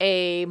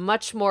a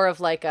much more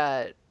of like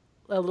a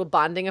little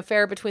bonding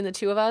affair between the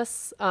two of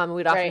us.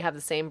 We'd often have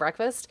the same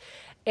breakfast.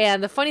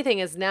 And the funny thing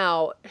is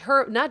now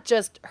not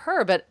just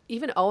her, but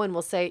even Owen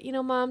will say,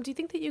 Mom, do you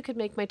think that you could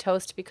make my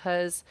toast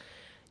because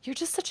you're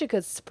just such a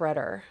good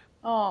spreader?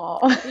 Oh,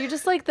 you're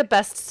just like the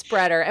best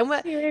spreader. And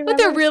what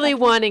they're really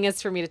wanting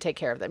is for me to take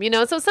care of them,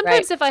 So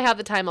sometimes if I have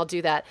the time, I'll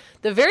do that.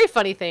 The very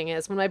funny thing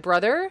is when my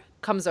brother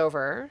comes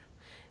over,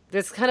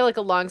 there's kind of like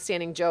a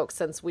long-standing joke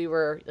since we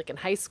were like in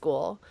high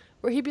school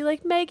where he'd be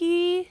like,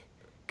 Maggie,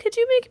 could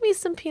you make me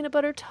some peanut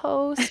butter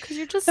toast? Because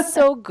you're just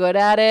so good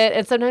at it.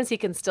 And sometimes he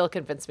can still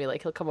convince me.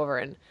 Like he'll come over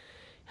and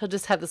he'll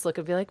just have this look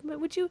and be like,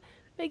 Maggie, do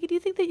you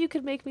think that you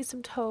could make me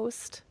some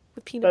toast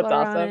with peanut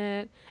butter on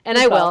it? And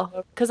I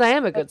will, because I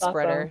am a good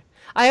spreader. Awesome.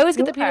 I always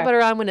get the peanut butter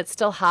on when it's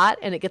still hot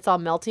and it gets all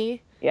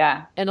melty.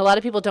 Yeah. And a lot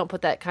of people don't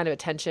put that kind of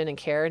attention and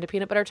care into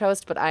peanut butter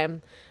toast, but I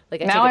am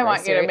like,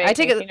 I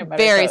take it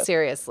very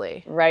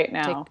seriously right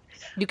now.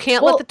 You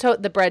can't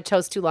let the bread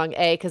toast too long,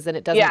 because then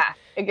it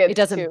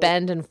doesn't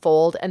bend and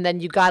fold, and then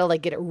you gotta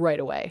like get it right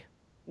away.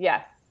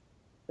 Yes.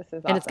 This is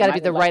awesome. And it's got to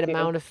be the right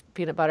amount of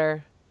peanut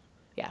butter.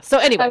 Yeah. So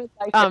anyway, I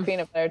would like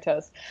peanut butter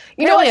toast.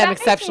 I'm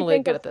exceptionally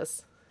good at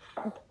this.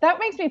 That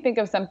makes me think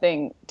of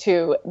something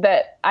too,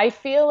 that I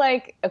feel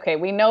like, okay,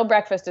 we know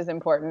breakfast is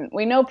important.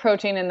 We know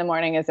protein in the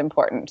morning is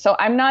important. So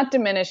I'm not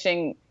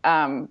diminishing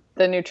the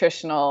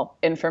nutritional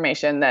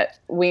information that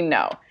we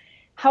know.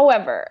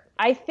 However,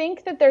 I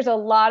think that there's a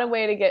lot of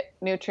way to get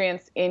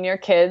nutrients in your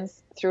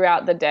kids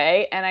throughout the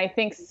day. And I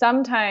think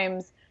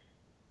sometimes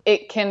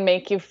it can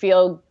make you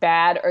feel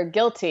bad or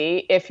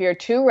guilty if you're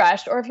too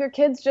rushed or if your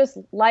kids just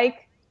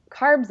like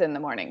carbs in the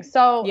morning.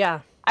 So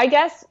I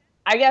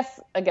guess,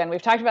 again,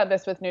 we've talked about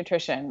this with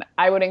nutrition.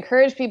 I would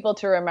encourage people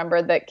to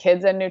remember that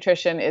kids and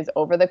nutrition is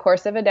over the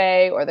course of a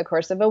day or the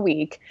course of a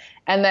week.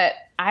 And that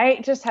I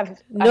just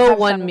have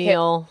one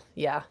meal.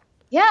 Yeah.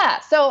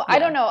 So I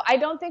don't know. I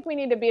don't think we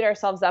need to beat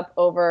ourselves up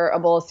over a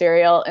bowl of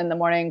cereal in the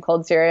morning,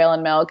 cold cereal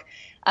and milk.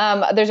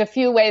 There's a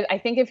few ways. I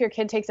think if your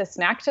kid takes a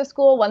snack to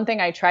school, one thing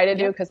I try to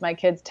do, because my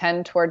kids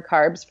tend toward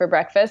carbs for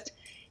breakfast,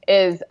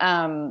 is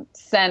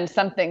send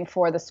something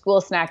for the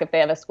school snack if they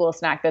have a school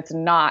snack that's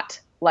not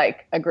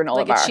like a granola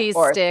bar. Like a cheese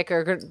stick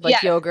or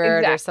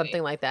yogurt or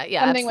something like that.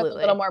 Yeah, something absolutely. With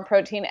a little more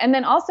protein. And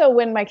then also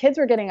when my kids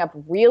were getting up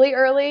really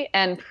early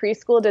and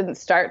preschool didn't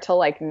start till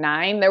like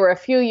 9, there were a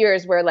few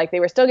years where like they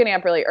were still getting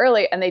up really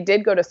early and they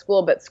did go to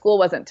school, but school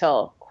wasn't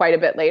till quite a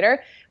bit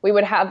later. We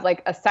would have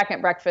like a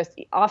second breakfast,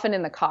 often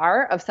in the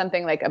car, of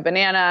something like a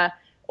banana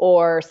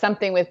or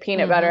something with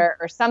peanut butter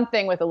or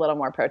something with a little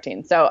more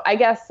protein. So I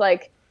guess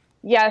like,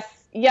 yes,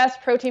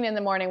 protein in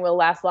the morning will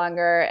last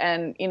longer,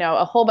 and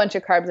a whole bunch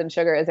of carbs and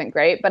sugar isn't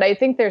great, but I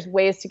think there's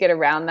ways to get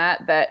around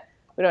that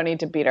we don't need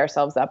to beat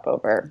ourselves up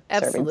over.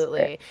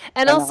 Absolutely.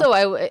 And also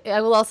I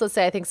will also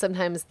say, I think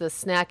sometimes the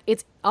snack,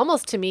 it's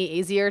almost to me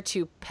easier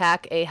to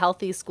pack a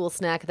healthy school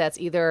snack that's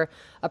either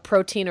a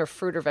protein or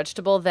fruit or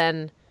vegetable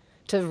than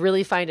to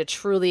really find a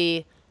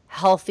truly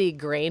healthy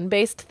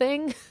grain-based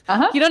thing.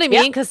 You know what I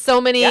mean? Because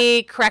so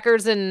many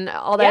crackers and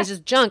all that is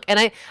just junk. And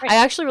I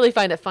actually really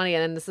find it funny,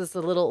 and this is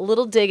a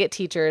little dig at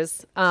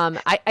teachers.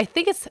 I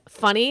think it's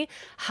funny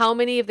how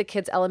many of the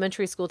kids'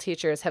 elementary school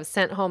teachers have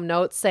sent home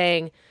notes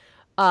saying,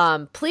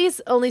 please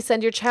only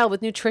send your child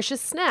with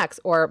nutritious snacks,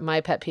 or my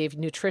pet peeve,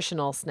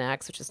 nutritional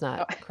snacks, which is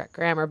not correct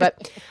grammar,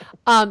 but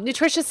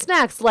nutritious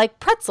snacks like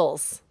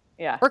pretzels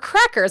or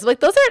crackers. Like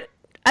those are,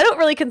 I don't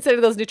really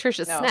consider those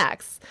nutritious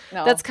snacks.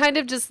 No. That's kind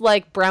of just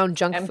like brown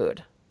junk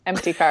food.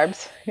 Empty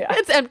carbs. Yeah.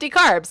 It's empty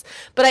carbs.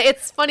 But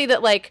it's funny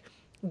that like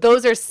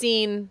those are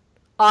seen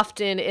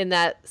often in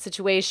that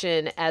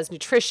situation as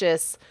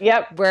nutritious.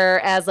 Yep.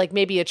 Whereas like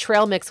maybe a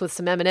trail mix with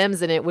some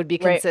M&Ms in it would be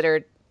Right.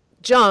 considered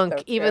junk,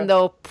 So even true.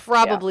 though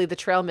probably the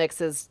trail mix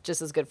is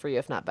just as good for you,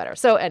 if not better.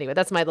 So anyway,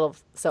 that's my little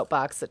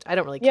soapbox. I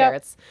don't really care. Yep.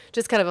 It's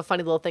just kind of a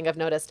funny little thing I've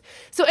noticed.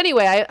 So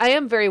anyway, I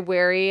am very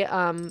wary,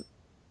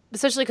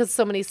 especially because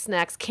so many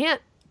snacks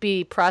can't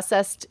be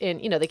processed in,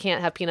 they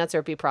can't have peanuts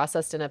or be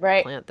processed in a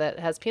Right. plant that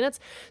has peanuts.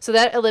 So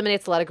that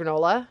eliminates a lot of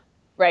granola.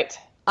 Right.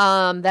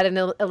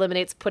 That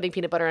eliminates putting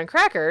peanut butter on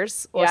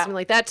crackers or Yeah. something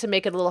like that to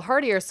make it a little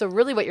heartier. So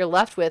really what you're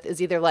left with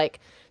is either like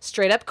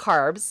straight up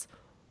carbs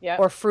Yep.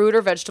 or fruit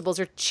or vegetables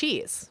or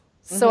cheese.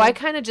 So I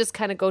kind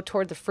of go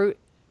toward the fruit,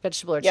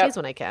 vegetable, or Yep. cheese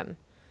when I can,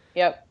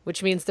 Yep.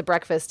 which means the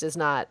breakfast does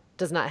not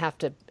have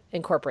to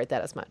incorporate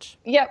that as much.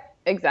 Yep.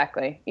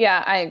 Exactly.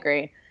 Yeah, I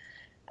agree.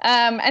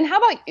 And how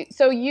about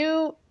so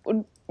you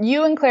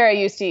and Clara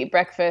used to eat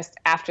breakfast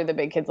after the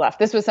big kids left.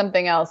 This was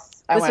something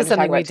else I This wanted was to talk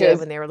something we about too, did is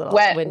when they were little,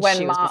 When when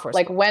she was mom, before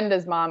like school. when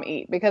does mom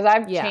eat? Because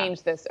I've Yeah.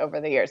 changed this over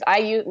the years.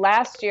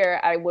 Last year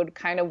I would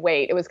kind of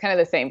wait. It was kind of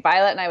the same.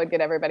 Violet and I would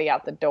get everybody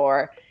out the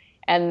door,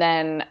 and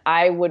then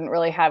I wouldn't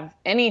really have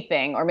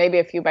anything, or maybe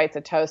a few bites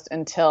of toast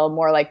until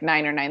more like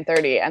 9 or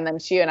 9:30, and then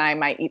she and I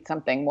might eat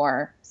something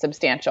more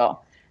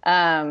substantial.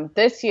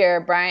 This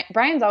year,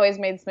 Brian's always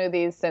made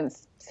smoothies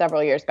since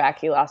several years back.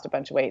 He lost a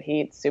bunch of weight.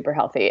 He eats super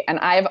healthy, and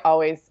I've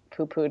always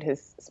poo-pooed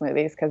his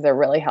smoothies because they're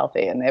really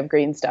healthy and they have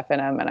green stuff in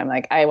them, and I'm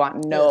like, I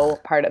want no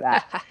part of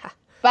that.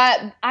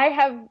 But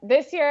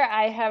this year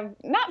I have,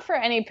 not for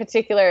any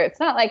particular, it's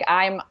not like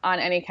I'm on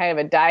any kind of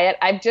a diet.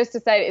 I've just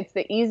decided it's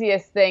the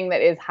easiest thing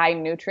that is high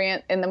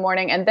nutrient in the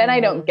morning. And then I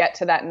don't get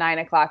to that 9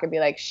 o'clock and be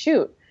like,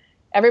 shoot,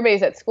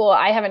 everybody's at school.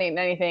 I haven't eaten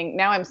anything.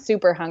 Now I'm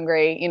super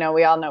hungry.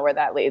 We all know where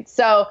that leads.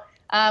 So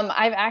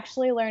I've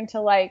actually learned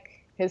to like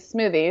his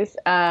smoothies.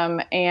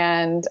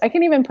 And I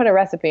can even put a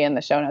recipe in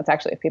the show notes,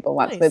 actually, if people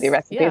want Nice. smoothie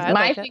recipes. Yeah, I'd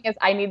My like thing is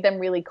I need them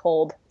really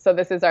cold. So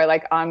this is our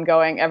like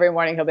ongoing, every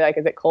morning he'll be like,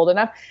 is it cold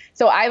enough?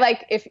 So I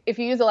like, if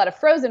you use a lot of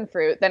frozen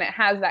fruit, then it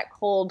has that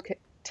cold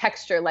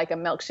texture like a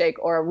milkshake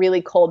or a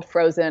really cold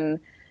frozen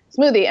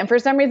smoothie. And for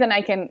some reason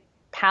I can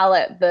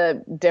palate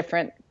the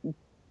different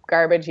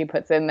garbage he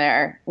puts in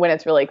there when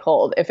it's really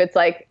cold. If it's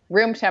like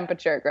room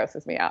temperature, it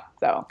grosses me out.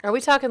 So Are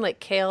we talking like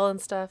kale and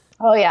stuff?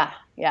 oh yeah,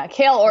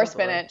 kale or boy.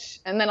 spinach,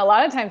 and then a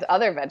lot of times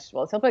other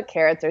vegetables. He'll put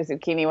carrots or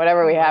zucchini,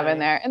 whatever we have in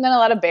there, and then a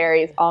lot of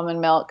berries,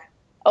 almond milk,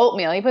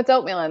 oatmeal. He puts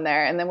oatmeal in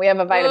there, and then we have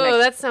a Vitamix. Oh,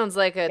 that sounds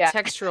like a Yeah.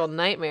 textural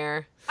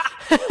nightmare.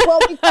 Well,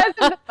 because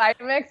of the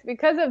Vitamix,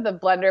 because of the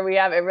blender we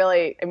have, it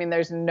really,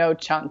 there's no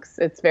chunks.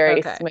 It's very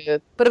Okay.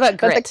 smooth. What about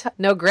But the grit?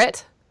 No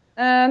grit?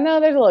 No,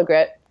 there's a little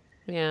grit.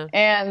 Yeah.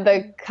 And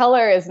the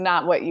color is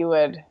not what you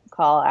would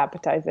call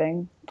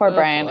appetizing. Poor Oh,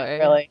 Brian, boy.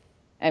 really.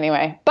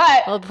 Anyway,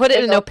 but I'll put it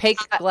in there's an a opaque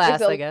lot- glass,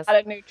 there's I guess. a lot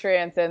of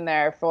nutrients in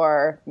there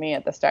for me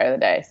at the start of the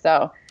day.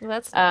 So, Well,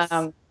 that's nice.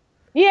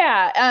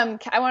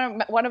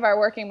 one of our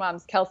working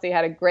moms, Kelsey,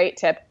 had a great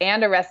tip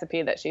and a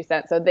recipe that she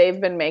sent. So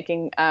they've been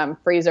making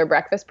freezer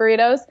breakfast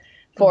burritos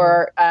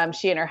for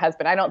she and her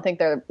husband. I don't think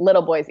their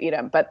little boys eat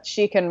them, but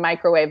she can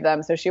microwave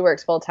them. So she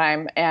works full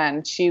time,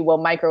 and she will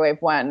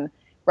microwave one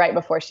right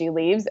before she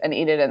leaves and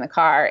eat it in the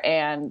car.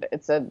 And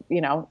it's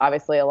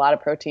obviously a lot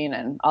of protein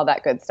and all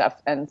that good stuff.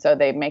 And so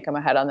they make them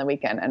ahead on the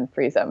weekend and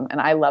freeze them.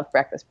 And I love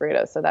breakfast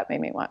burritos, so that made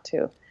me want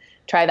to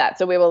try that.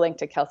 So we will link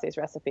to Kelsey's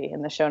recipe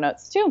in the show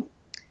notes too.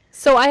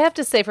 So I have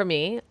to say for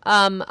me,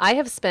 I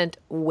have spent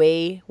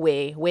way,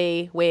 way,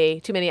 way, way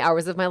too many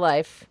hours of my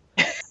life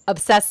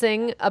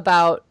obsessing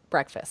about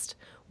breakfast.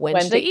 When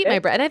should I eat my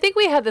bread? And I think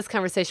we had this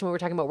conversation when we were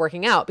talking about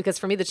working out, because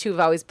for me, the two have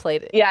always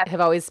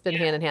have always been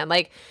hand in hand.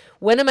 Like,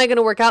 when am I going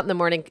to work out in the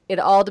morning? It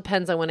all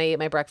depends on when I eat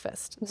my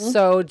breakfast.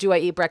 So do I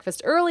eat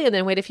breakfast early and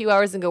then wait a few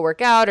hours and go work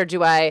out? Or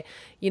do I,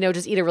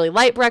 just eat a really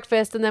light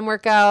breakfast and then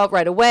work out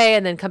right away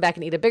and then come back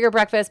and eat a bigger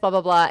breakfast, blah, blah,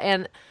 blah.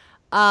 And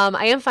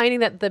I am finding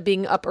that the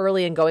being up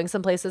early and going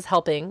someplace is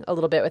helping a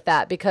little bit with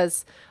that,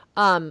 because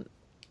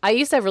I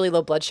used to have really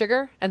low blood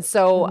sugar. And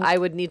so I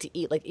would need to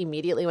eat like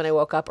immediately when I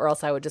woke up, or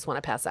else I would just want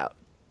to pass out.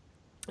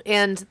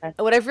 And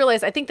what I've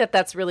realized, I think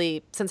that's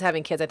really, since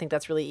having kids, I think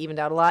that's really evened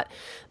out a lot.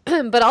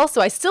 But also,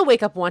 I still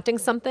wake up wanting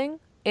something.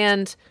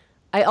 And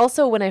I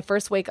also, when I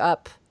first wake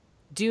up,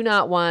 do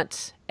not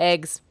want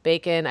eggs,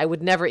 bacon. I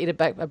would never eat a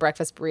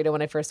breakfast burrito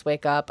when I first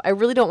wake up. I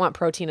really don't want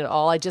protein at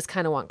all. I just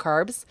kind of want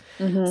carbs.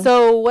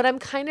 So what I'm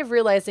kind of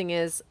realizing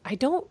is I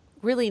don't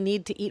really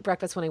need to eat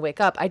breakfast when I wake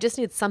up. I just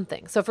need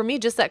something. So for me,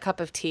 just that cup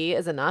of tea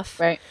is enough.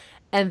 Right.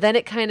 And then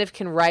it kind of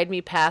can ride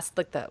me past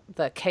like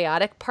the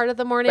chaotic part of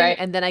the morning. Right.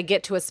 And then I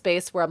get to a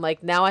space where I'm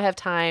like, now I have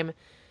time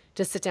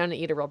to sit down and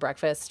eat a real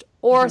breakfast.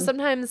 Or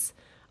sometimes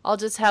I'll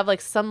just have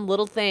like some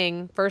little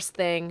thing, first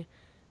thing.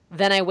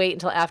 Then I wait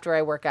until after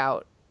I work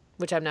out,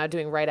 which I'm now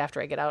doing right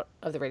after I get out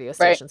of the radio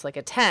station. So like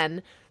at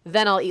 10,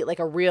 then I'll eat like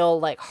a real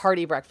like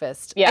hearty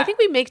breakfast. Yeah. I think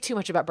we make too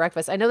much about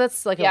breakfast. I know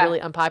that's like a really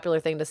unpopular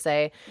thing to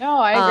say. No,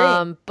 I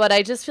agree. But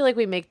I just feel like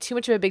we make too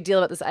much of a big deal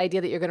about this idea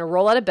that you're going to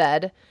roll out of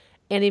bed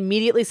and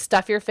immediately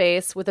stuff your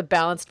face with a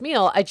balanced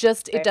meal.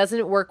 It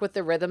doesn't work with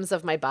the rhythms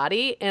of my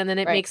body. And then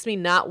it makes me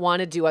not want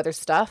to do other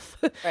stuff.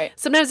 Right.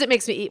 Sometimes it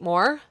makes me eat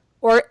more,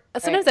 or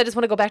sometimes I just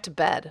want to go back to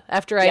bed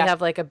after I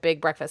have like a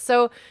big breakfast.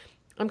 So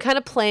I'm kind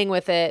of playing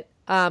with it.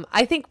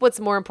 I think what's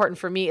more important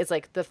for me is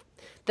like that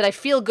I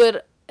feel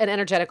good and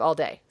energetic all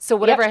day. So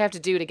whatever I have to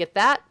do to get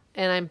that,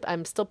 and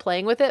I'm still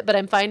playing with it, but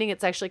I'm finding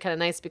it's actually kind of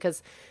nice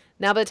because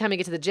now by the time I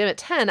get to the gym at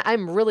 10,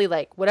 I'm really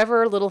like,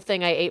 whatever little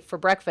thing I ate for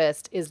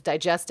breakfast is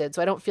digested.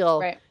 So I don't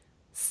feel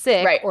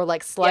sick or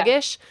like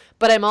sluggish,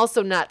 but I'm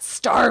also not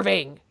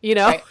starving, you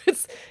know?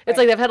 It's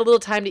like I've had a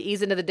little time to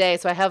ease into the day.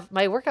 So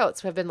my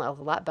workouts have been a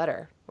lot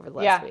better over the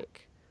last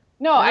week.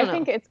 No, I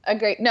think it's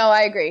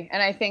I agree.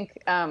 And I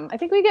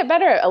think we get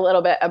better a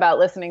little bit about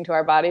listening to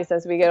our bodies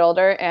as we get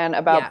older and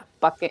about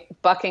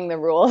bucking the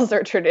rules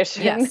or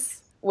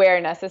traditions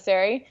where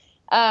necessary.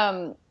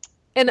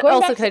 And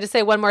also, can I just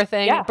say one more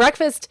thing? Yeah.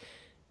 Breakfast,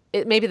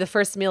 it may be the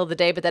first meal of the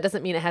day, but that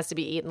doesn't mean it has to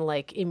be eaten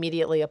like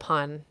immediately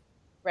upon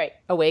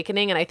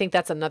awakening. And I think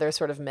that's another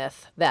sort of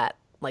myth that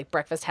like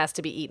breakfast has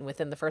to be eaten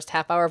within the first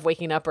half hour of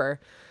waking up, or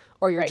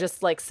you're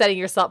just like setting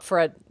yourself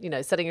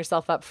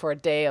up for a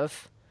day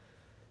of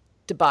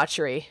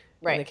debauchery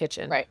in the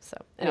kitchen. Right. So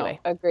anyway,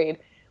 no, agreed.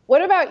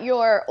 What about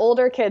your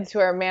older kids who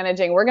are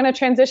managing? We're going to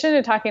transition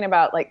to talking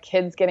about like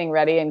kids getting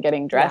ready and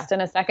getting dressed in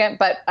a second,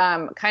 but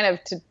kind of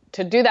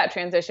to do that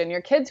transition,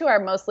 your kids who are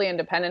mostly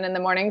independent in the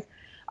mornings,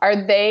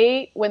 when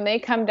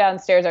they come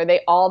downstairs, are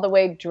they all the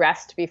way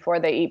dressed before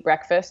they eat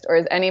breakfast? Or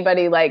is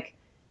anybody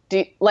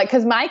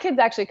because my kids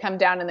actually come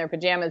down in their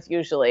pajamas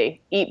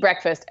usually, eat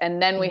breakfast,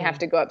 and then we have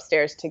to go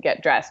upstairs to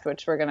get dressed,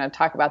 which we're going to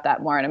talk about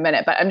that more in a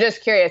minute. But I'm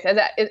just curious, has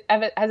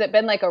it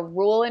been like a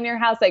rule in your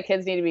house that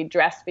kids need to be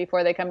dressed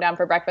before they come down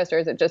for breakfast, or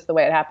is it just the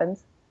way it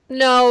happens?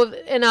 No,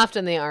 and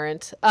often they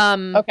aren't.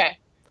 Okay.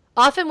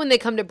 Often when they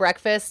come to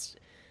breakfast,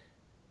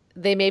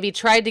 they maybe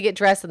tried to get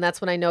dressed, and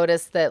that's when I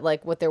noticed that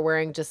like what they're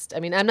wearing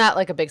I'm not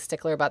like a big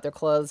stickler about their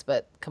clothes,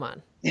 but come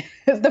on.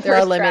 There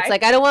are limits.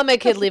 Like I don't want my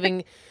kid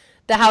leaving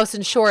the house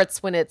in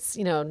shorts when it's,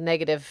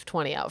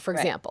 -20 out, for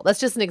example. That's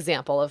just an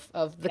example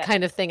of the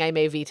kind of thing I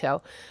may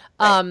veto.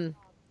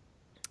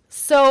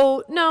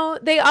 So no,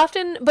 they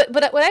often, but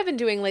what I've been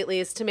doing lately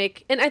is to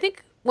make, and I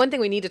think one thing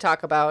we need to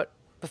talk about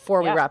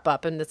before we wrap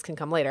up, and this can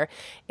come later,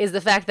 is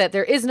the fact that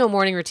there is no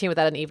morning routine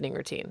without an evening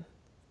routine.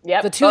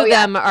 Yep. The two of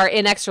them are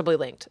inexorably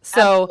linked.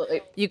 So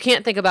you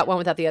can't think about one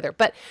without the other.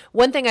 But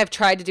one thing I've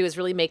tried to do is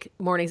really make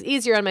mornings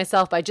easier on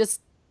myself by just,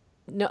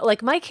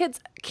 like my kids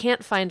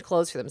can't find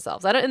clothes for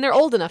themselves. And they're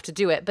old enough to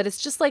do it, but it's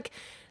just like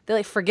they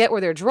like forget where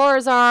their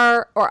drawers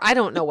are, or I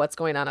don't know what's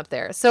going on up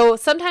there. So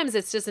sometimes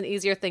it's just an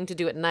easier thing to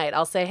do at night.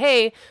 I'll say,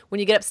 hey, when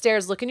you get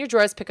upstairs, look in your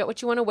drawers, pick out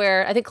what you want to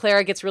wear. I think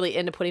Clara gets really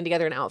into putting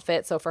together an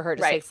outfit. So for her, it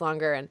just takes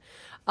longer.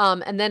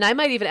 And then I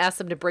might even ask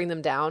them to bring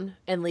them down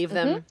and leave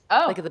them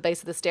like at the base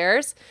of the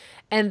stairs.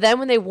 And then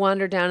when they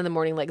wander down in the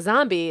morning like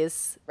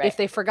zombies, if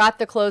they forgot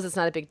their clothes, it's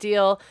not a big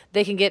deal.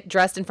 They can get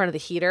dressed in front of the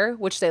heater,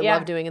 which they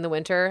love doing in the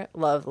winter.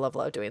 Love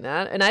doing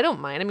that. And I don't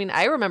mind. I mean,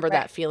 I remember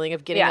that feeling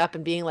of getting up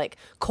and being like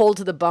cold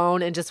to the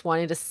bone and just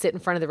wanting to sit in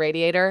front of the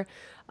radiator.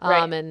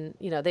 And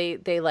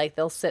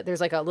they'll sit,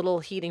 there's like a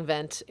little heating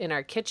vent in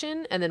our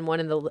kitchen, and then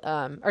one in the,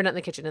 or not in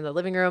the kitchen, in the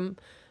living room,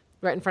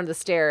 right in front of the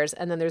stairs.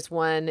 And then there's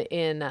one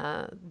in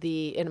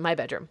my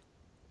bedroom.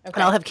 Okay.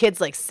 And I'll have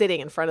kids like sitting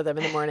in front of them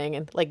in the morning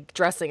and like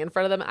dressing in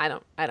front of them. I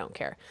don't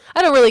care.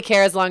 I don't really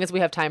care as long as we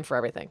have time for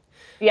everything.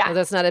 Yeah. So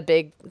it's not a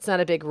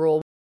big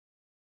rule.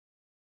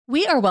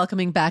 We are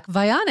welcoming back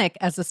Vionic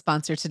as a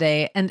sponsor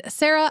today. And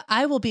Sarah,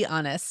 I will be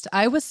honest,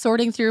 I was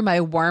sorting through my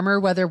warmer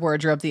weather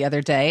wardrobe the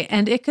other day,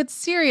 and it could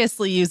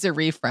seriously use a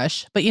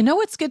refresh. But you know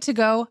what's good to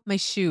go? My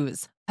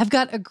shoes. I've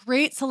got a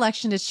great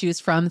selection to choose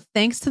from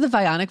thanks to the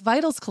Vionic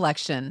Vitals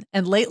collection.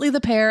 And lately,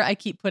 the pair I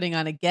keep putting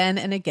on again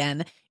and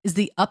again is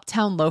the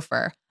Uptown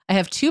Loafer. I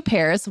have two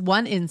pairs,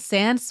 one in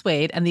sand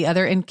suede and the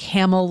other in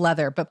camel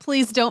leather. But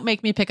please don't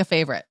make me pick a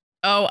favorite.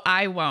 Oh,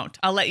 I won't.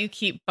 I'll let you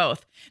keep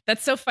both.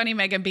 That's so funny,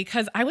 Megan,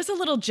 because I was a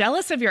little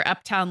jealous of your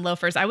Uptown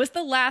loafers. I was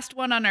the last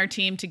one on our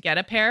team to get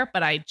a pair,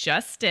 but I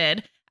just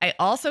did. I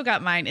also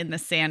got mine in the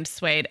sand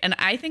suede, and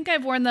I think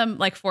I've worn them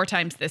like 4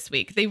 times this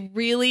week. They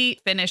really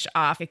finish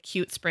off a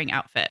cute spring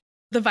outfit.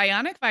 The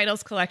Vionic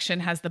Vitals collection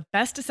has the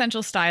best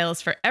essential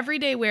styles for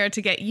everyday wear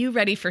to get you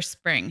ready for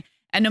spring.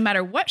 And no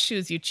matter what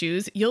shoes you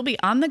choose, you'll be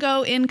on the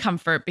go in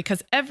comfort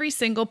because every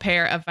single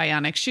pair of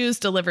Vionic shoes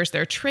delivers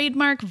their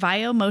trademark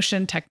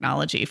VioMotion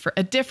technology for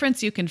a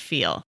difference you can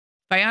feel.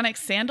 Vionic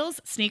sandals,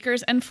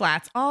 sneakers, and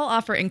flats all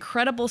offer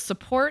incredible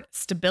support,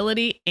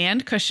 stability,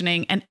 and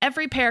cushioning, and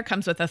every pair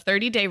comes with a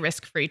 30-day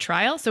risk-free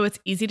trial, so it's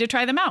easy to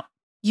try them out.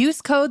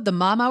 Use code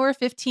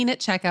TheMomHour15 at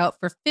checkout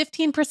for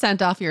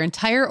 15% off your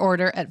entire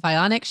order at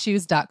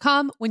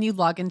VionicShoes.com when you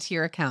log into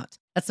your account.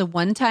 That's a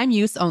one-time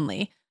use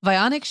only.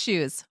 Vionic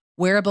Shoes.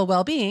 Wearable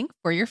well-being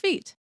for your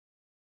feet.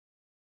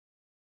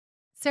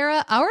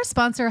 Sarah, our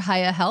sponsor,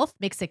 Hiya Health,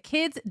 makes a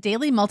kids'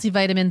 daily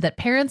multivitamin that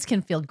parents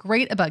can feel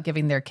great about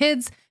giving their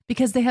kids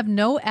because they have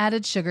no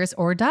added sugars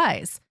or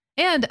dyes.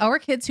 And our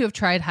kids who have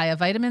tried Hiya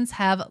vitamins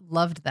have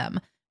loved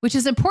them, which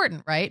is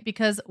important, right?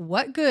 Because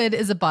what good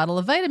is a bottle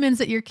of vitamins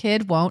that your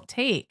kid won't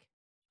take?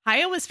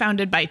 Hiya was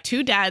founded by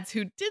two dads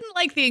who didn't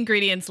like the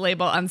ingredients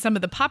label on some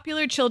of the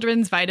popular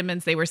children's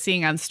vitamins they were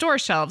seeing on store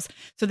shelves,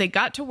 so they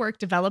got to work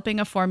developing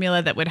a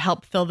formula that would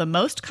help fill the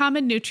most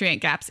common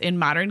nutrient gaps in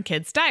modern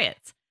kids'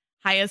 diets.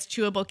 Hiya's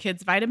Chewable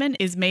Kids Vitamin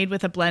is made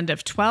with a blend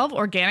of 12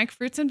 organic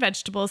fruits and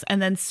vegetables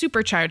and then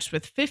supercharged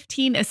with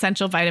 15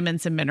 essential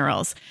vitamins and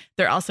minerals.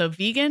 They're also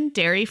vegan,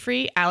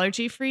 dairy-free,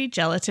 allergy-free,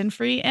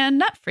 gelatin-free, and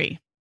nut-free.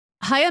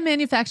 Hiya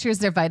manufactures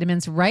their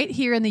vitamins right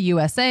here in the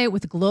USA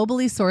with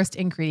globally sourced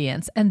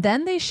ingredients, and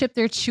then they ship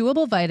their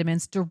chewable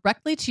vitamins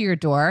directly to your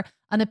door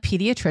on a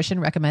pediatrician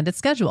recommended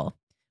schedule.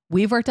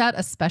 We've worked out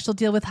a special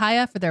deal with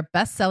Hiya for their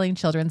best-selling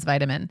children's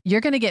vitamin.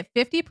 You're going to get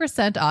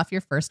 50% off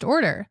your first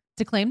order.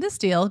 To claim this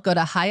deal, go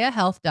to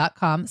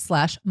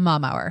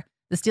hiyahealth.com/momhour.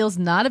 This deal is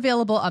not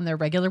available on their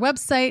regular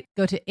website.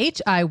 Go to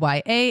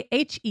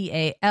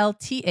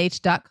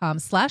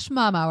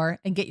hiyahealth.com/momhour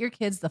and get your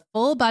kids the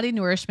full body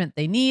nourishment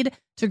they need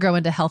to grow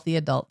into healthy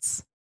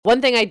adults.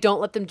 One thing I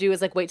don't let them do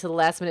is like wait till the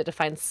last minute to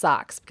find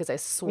socks, because I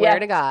swear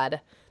to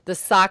God, the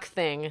sock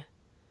thing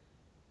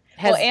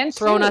has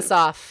thrown us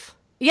off.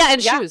 Yeah,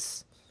 and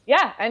shoes.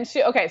 Yeah, and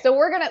okay, so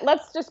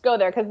let's just go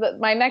there, because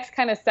my next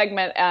kind of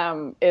segment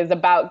is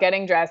about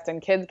getting dressed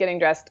and kids getting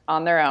dressed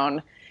on their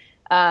own,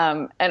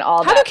 and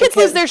all that. How do kids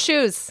lose their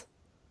shoes?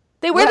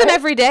 They wear them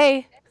every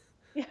day.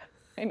 Yeah,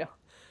 I know.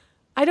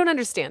 I don't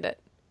understand it.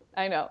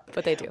 I know.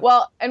 But they do.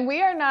 Well, and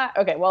we are not,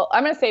 okay, well,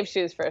 I'm going to save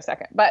shoes for a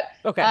second, but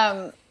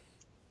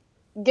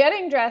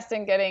getting dressed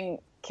and getting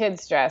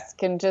kids dressed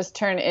can just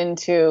turn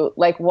into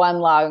like one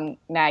long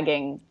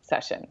nagging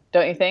session,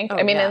 don't you think?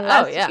 I mean,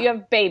 unless you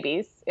have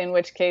babies, in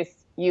which case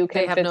you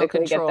can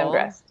physically get them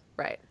dressed.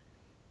 Right.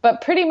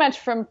 But pretty much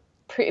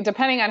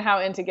depending on how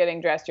into getting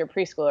dressed your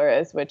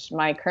preschooler is, which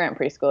my current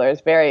preschooler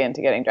is very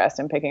into getting dressed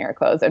and picking her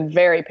clothes and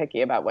very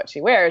picky about what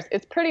she wears,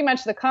 it's pretty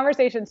much the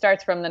conversation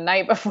starts from the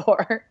night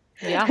before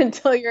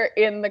until you're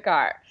in the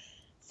car.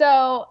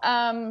 So,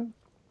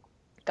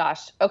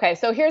 okay.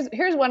 So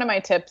here's one of my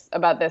tips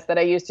about this that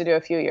I used to do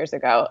a few years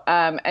ago.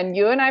 And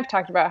you and I have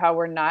talked about how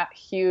we're not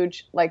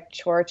huge like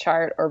chore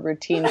chart or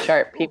routine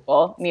chart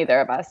people, neither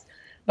of us.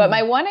 But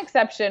my one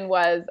exception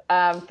was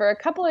for a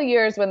couple of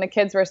years when the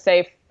kids were,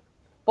 say,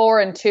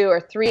 4 and 2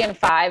 or 3 and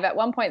 5. At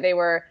one point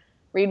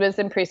Reed was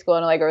in preschool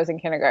and Allegra was in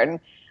kindergarten.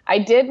 I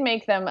did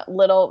make them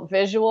little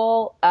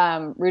visual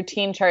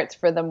routine charts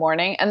for the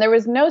morning, and there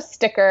was no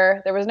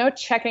sticker, there was no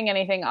checking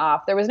anything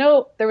off, there was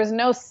no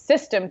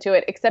system to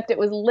it, except it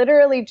was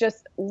literally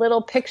just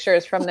little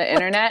pictures from the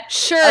internet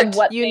of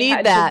what they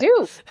had to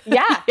do.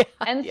 Yeah.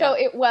 And so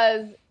it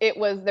was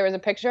there was a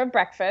picture of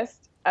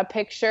breakfast, a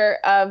picture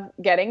of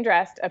getting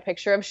dressed, a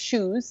picture of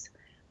shoes,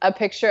 a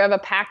picture of a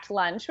packed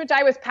lunch, which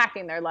I was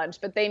packing their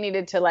lunch, but they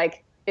needed to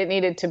it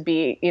needed to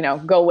be,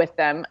 go with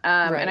them.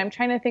 And I'm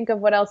trying to think of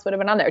what else would have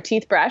been on there.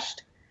 Teeth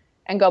brushed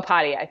and go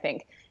potty, I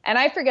think. And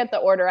I forget the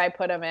order I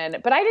put them in,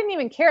 but I didn't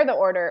even care the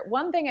order.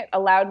 One thing it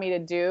allowed me to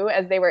do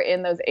as they were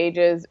in those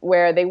ages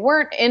where they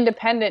weren't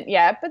independent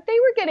yet, but they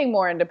were getting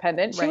more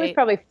independent. She was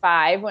probably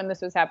 5 when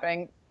this was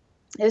happening,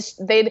 is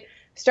they'd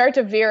start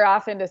to veer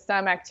off into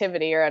some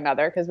activity or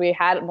another because we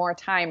had more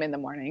time in the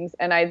mornings.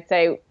 And I'd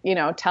say,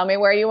 tell me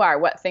where you are.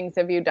 What things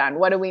have you done?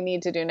 What do we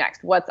need to do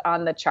next? What's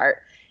on the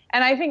chart?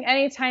 And I think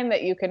anytime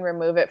that you can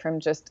remove it from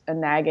just a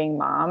nagging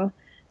mom,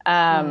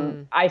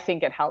 I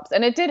think it helps.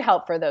 And it did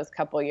help for those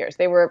couple years.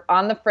 They were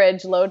on the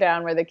fridge, low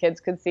down where the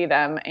kids could see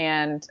them.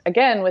 And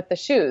again, with the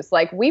shoes,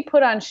 like we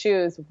put on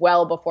shoes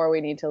well before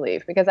we need to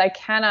leave because I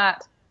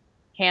cannot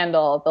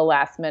handle the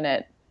last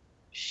minute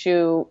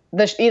shoe,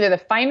 either the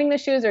finding the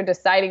shoes or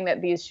deciding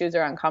that these shoes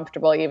are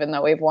uncomfortable, even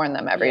though we've worn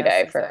them every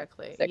day for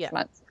 6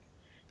 months.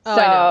 Oh,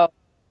 so,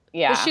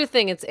 yeah. The shoe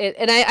thing,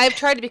 and I've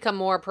tried to become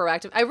more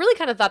proactive. I really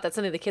kind of thought that's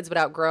something the kids would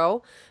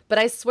outgrow, but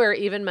I swear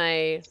even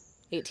my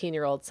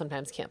 18-year-old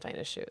sometimes can't find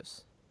his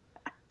shoes.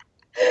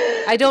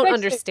 I don't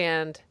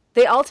understand.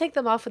 They all take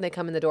them off when they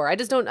come in the door. I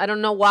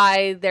don't know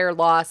why they're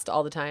lost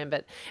all the time,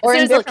 but as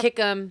soon as they'll kick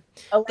them,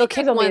 they'll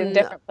kick one in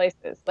different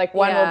places. Like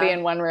one will be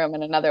in one room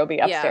and another will be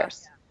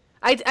upstairs. Yeah.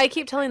 I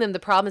keep telling them the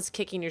problem is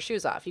kicking your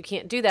shoes off. You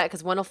can't do that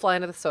because one will fly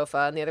under the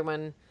sofa and the other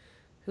one,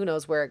 who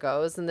knows where it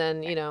goes. And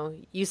then,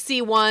 you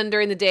see one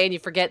during the day and you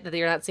forget that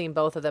you're not seeing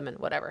both of them and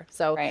whatever.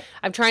 So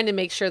I'm trying to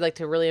make sure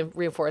to really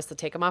reinforce to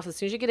take them off as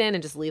soon as you get in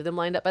and just leave them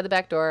lined up by the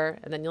back door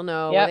and then you'll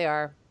know where they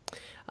are.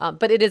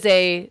 But it is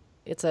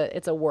it's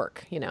a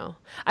work,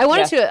 I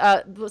wanted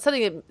to,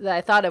 something that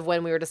I thought of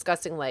when we were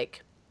discussing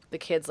like the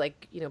kids,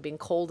 like, being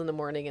cold in the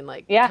morning and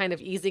like kind of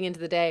easing into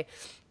the day.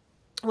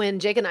 When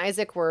Jake and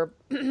Isaac were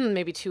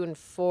maybe 2 and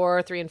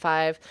 4, 3 and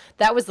 5,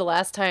 that was the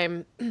last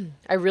time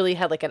I really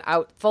had like an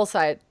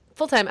full-time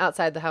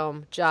outside the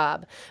home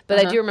job. But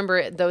I do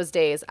remember those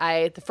days,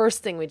 the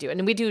first thing we do,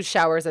 and we do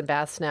showers and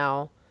baths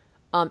now,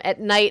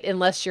 at night,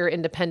 unless you're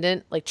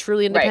independent, like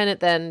truly independent,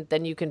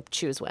 then you can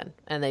choose when,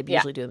 and they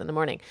usually do them in the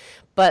morning.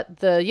 But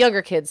the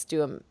younger kids do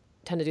them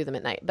tend to do them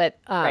at night. But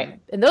Right.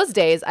 in those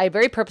days, I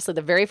very purposely,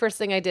 the very first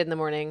thing I did in the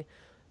morning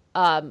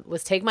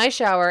was take my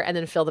shower and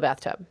then fill the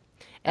bathtub.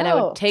 And I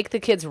would take the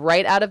kids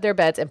right out of their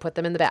beds and put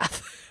them in the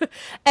bath.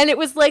 And it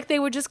was like they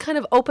would just kind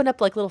of open up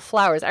like little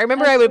flowers. I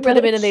remember I would put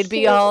them in and they'd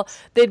be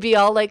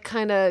all like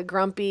kind of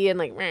grumpy and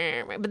like,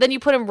 meh, meh. But then you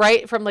put them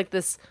right from like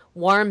this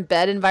warm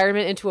bed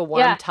environment into a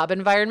warm tub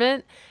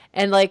environment.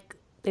 And like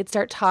they'd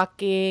start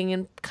talking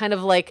and kind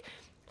of like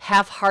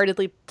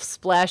half-heartedly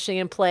splashing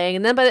and playing.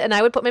 And then and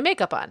I would put my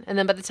makeup on. And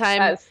then by the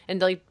time,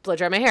 and like blow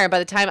dry my hair. And by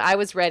the time I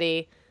was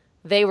ready,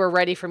 they were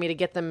ready for me to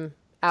get them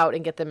out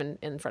and get them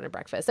in front of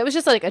breakfast. It was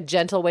just like a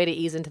gentle way to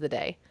ease into the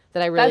day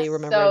that I really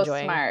remember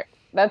enjoying. Smart.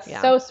 That's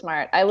so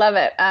smart. I love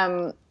it.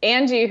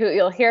 Angie, who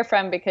you'll hear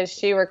from because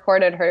she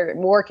recorded her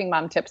working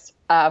mom tips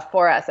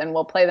for us, and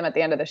we'll play them at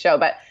the end of the show.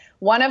 But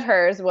one of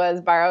hers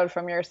was borrowed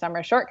from your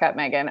summer shortcut,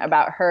 Megan,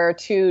 about her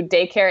 2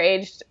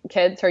 daycare-aged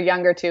kids, her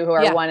younger 2 who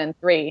are 1 and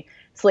 3,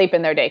 sleep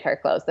in their daycare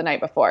clothes the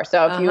night before.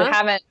 So if you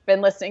haven't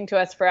been listening to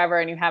us forever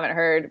and you haven't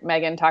heard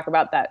Megan talk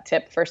about that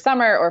tip for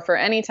summer or for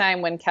any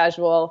time when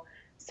casual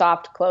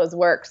soft clothes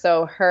work.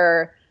 So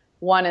her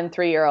 1 and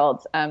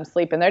 3-year-olds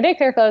sleep in their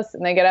daycare clothes,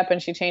 and they get up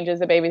and she changes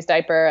the baby's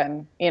diaper,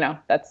 and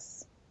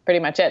that's pretty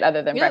much it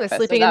other than breakfast. They're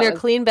sleeping in their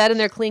clean bed and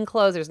their clean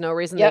clothes. There's no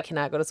reason they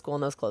cannot go to school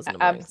in those clothes in the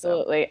morning.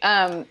 Absolutely.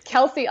 So.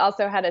 Kelsey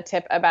also had a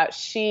tip about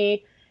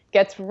she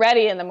gets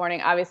ready in the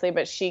morning, obviously,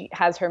 but she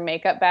has her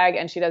makeup bag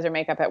and she does her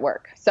makeup at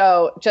work.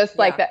 So just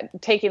like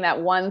that, taking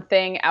that one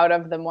thing out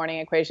of the morning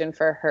equation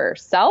for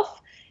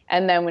herself.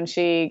 And then when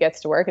she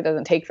gets to work, it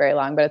doesn't take very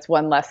long, but it's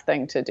one less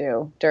thing to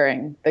do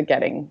during the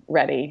getting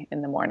ready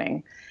in the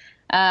morning.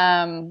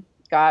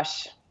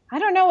 Gosh, I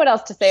don't know what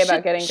else to say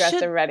about getting dressed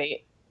and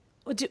ready.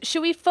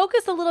 Should we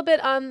focus a little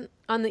bit on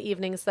the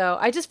evenings, though?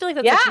 I just feel like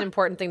that's such an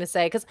important thing to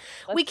say because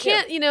we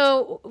can't,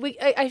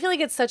 I feel like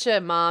it's such a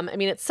mom. I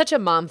mean, it's such a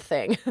mom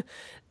thing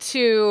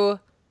to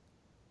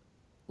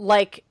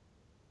like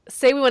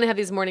say we want to have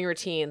these morning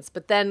routines,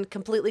 but then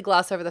completely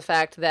gloss over the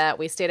fact that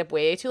we stayed up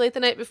way too late the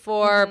night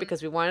before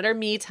because we wanted our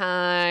me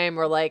time,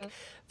 or like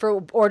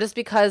or just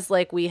because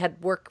like we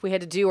had work we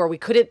had to do, or we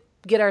couldn't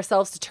get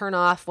ourselves to turn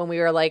off when we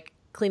were like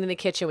cleaning the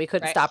kitchen. We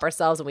couldn't stop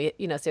ourselves and we,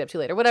 stayed up too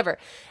late or whatever.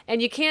 And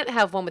you can't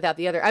have one without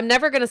the other. I'm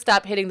never going to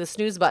stop hitting the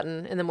snooze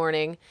button in the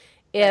morning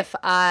if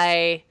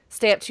I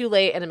stay up too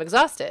late and I'm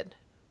exhausted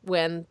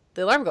when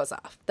the alarm goes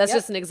off. That's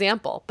just an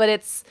example.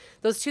 But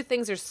those two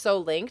things are so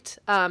linked.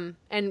 And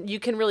you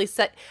can really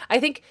I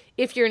think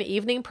if you're an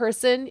evening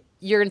person,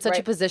 you're in such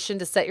a position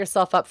to set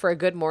yourself up for a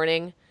good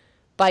morning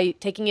by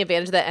taking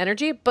advantage of that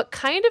energy. But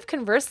kind of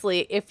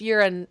conversely, if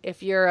you're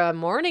a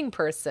morning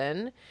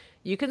person,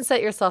 you can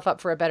set yourself up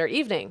for a better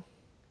evening.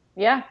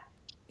 Yeah.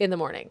 In the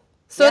morning.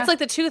 So it's like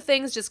the two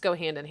things just go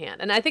hand in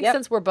hand. And I think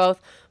since we're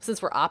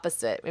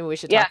opposite, maybe we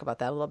should talk about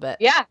that a little bit.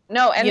 Yeah.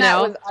 No, and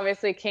that was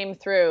obviously came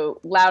through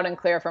loud and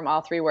clear from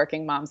all 3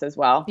 working moms as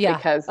well. Yeah.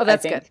 Because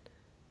that's good.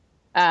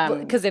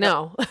 Because they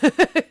know.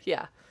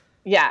 Yeah.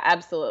 Yeah,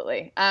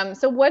 absolutely.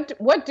 So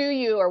what do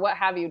you or what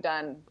have you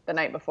done the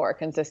night before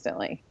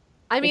consistently?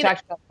 I mean,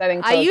 talked about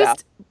setting clothes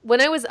out.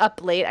 When I was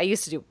up late, I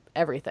used to do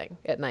everything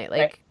at night.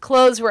 Like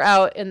clothes were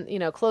out and,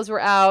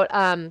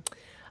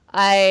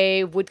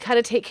 I would kind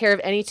of take care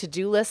of any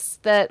to-do lists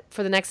that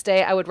for the next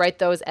day. I would write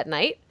those at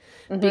night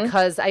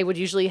because I would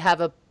usually have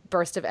a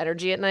burst of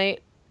energy at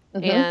night.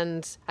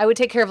 And I would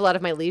take care of a lot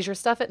of my leisure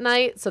stuff at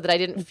night so that I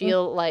didn't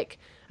feel like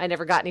I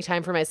never got any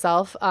time for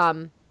myself.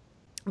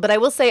 But I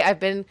will say I've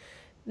been,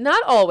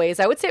 not always,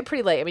 I would say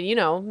pretty late. I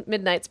mean,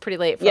 midnight's pretty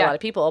late for a lot of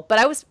people. But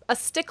I was a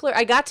stickler.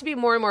 I got to be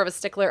more and more of a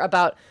stickler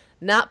about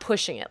not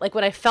pushing it. Like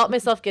when I felt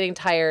myself getting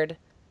tired,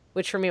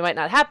 which for me might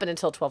not happen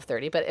until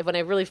 12:30, but when I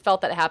really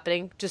felt that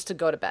happening, just to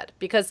go to bed.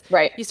 Because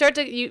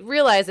you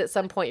realize at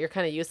some point you're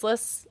kind of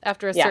useless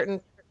after a certain,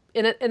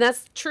 and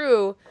that's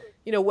true,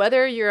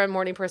 whether you're a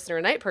morning person or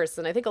a night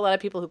person. I think a lot of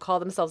people who call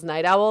themselves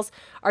night owls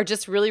are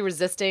just really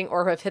resisting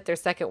or have hit their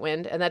second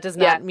wind, and that does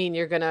not mean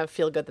you're going to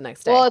feel good the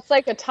next day. Well, it's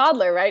like a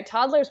toddler, right?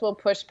 Toddlers will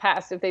push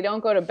past. If they don't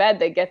go to bed,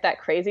 they get that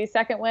crazy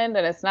second wind,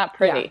 and it's not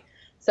pretty. Yeah.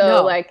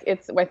 So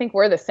I think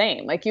we're the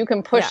same. Like you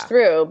can push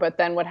through, but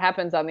then what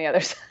happens on the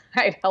other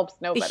side helps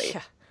nobody.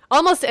 Yeah.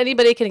 Almost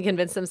anybody can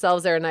convince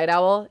themselves they're a night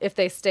owl if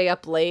they stay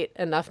up late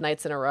enough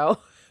nights in a row,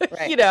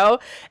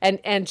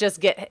 and just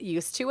get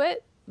used to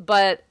it.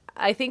 But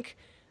I think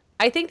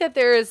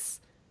that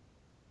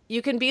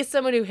you can be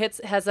someone who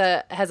has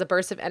a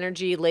burst of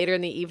energy later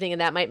in the evening, and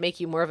that might make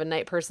you more of a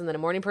night person than a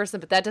morning person,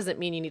 but that doesn't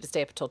mean you need to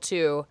stay up until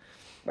 2.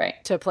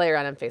 Right. To play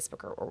around on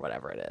Facebook or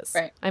whatever it is.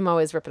 Right. I'm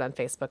always ripping on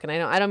Facebook, and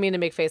I don't mean to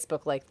make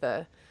Facebook like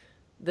the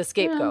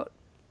scapegoat,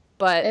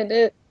 but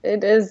it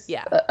is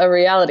a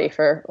reality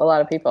for a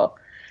lot of people.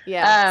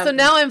 Yeah. So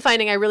now I'm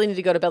finding I really need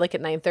to go to bed like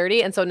at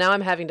 9:30, and so now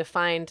I'm having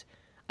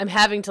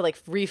to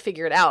like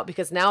refigure it out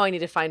because now I need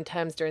to find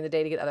times during the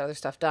day to get other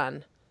stuff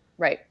done.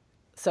 Right.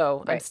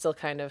 So I'm still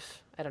kind of,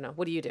 I don't know.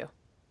 What do you do?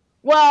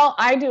 Well,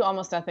 I do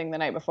almost nothing the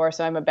night before,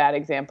 so I'm a bad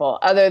example.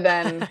 Other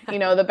than,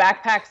 the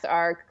backpacks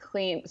are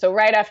clean. So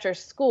right after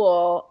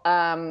school,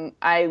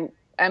 I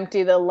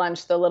empty the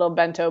little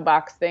bento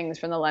box things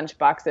from the lunch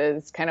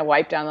boxes, kind of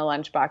wipe down the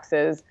lunch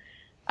boxes,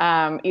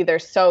 either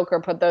soak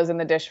or put those in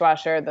the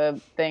dishwasher,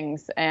 the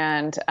things.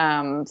 And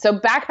so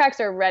backpacks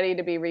are ready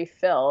to be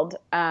refilled.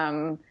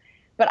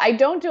 But I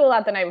don't do a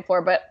lot the night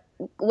before, but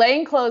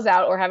laying clothes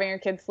out or having your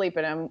kids sleep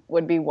in them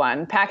would be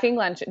one. Packing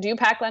lunch. Do you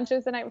pack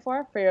lunches the night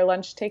before for your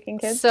lunch taking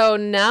kids? So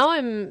now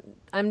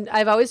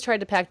I've always tried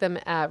to pack them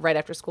right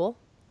after school.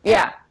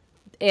 Yeah.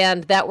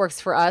 And that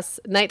works for us.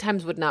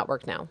 Nighttimes would not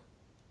work now.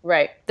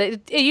 Right.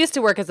 It used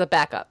to work as a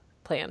backup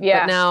plan.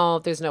 Yeah. But now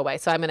there's no way.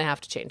 So I'm going to have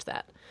to change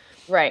that.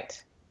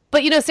 Right.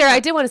 But, Sarah, I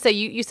did want to say,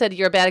 you said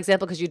you're a bad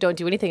example because you don't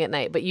do anything at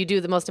night, but you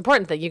do the most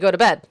important thing. You go to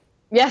bed.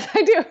 Yes,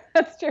 I do.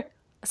 That's true.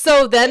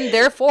 So then,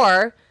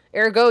 therefore,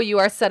 ergo, you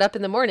are set up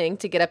in the morning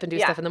to get up and do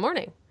stuff in the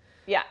morning.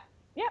 Yeah.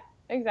 Yeah,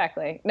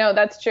 exactly. No,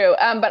 that's true.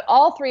 But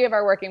all three of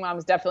our working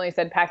moms definitely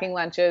said packing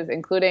lunches,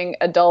 including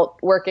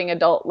working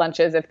adult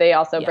lunches if they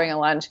also bring a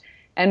lunch,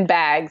 and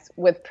bags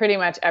with pretty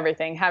much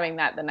everything, having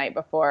that the night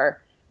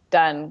before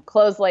done,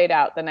 clothes laid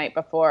out the night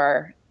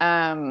before.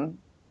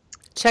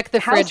 Check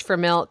the fridge for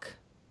milk.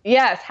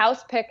 Yes,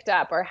 house picked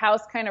up or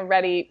house kind of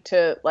ready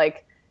to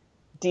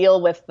deal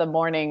with the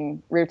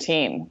morning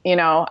routine.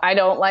 I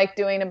don't like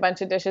doing a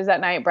bunch of dishes at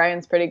night.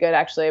 Brian's pretty good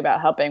actually about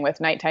helping with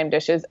nighttime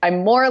dishes.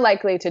 I'm more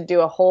likely to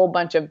do a whole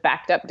bunch of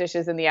backed up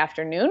dishes in the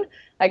afternoon.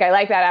 I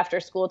like that after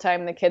school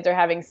time, the kids are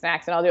having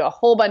snacks and I'll do a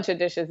whole bunch of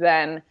dishes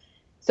then.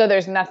 So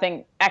there's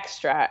nothing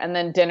extra. And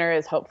then dinner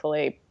is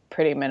hopefully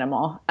pretty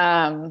minimal.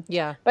 But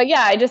yeah,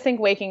 I just think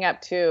waking up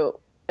to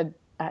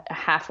a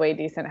halfway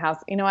decent house.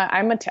 You know what?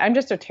 I'm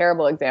just a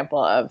terrible example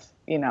of,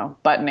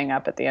 buttoning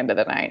up at the end of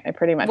the night. I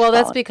pretty much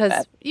that's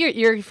because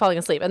you're falling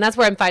asleep. And that's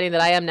where I'm finding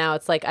that I am now.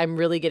 It's like I'm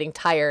really getting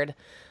tired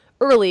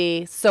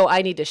early, so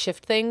I need to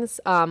shift things.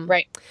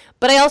 Right.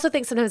 But I also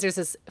think sometimes there's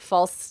this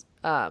false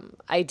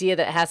idea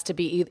that it has to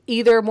be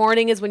either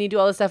morning is when you do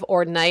all this stuff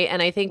or night.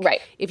 And I think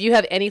if you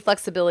have any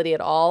flexibility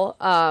at all,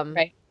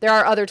 there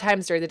are other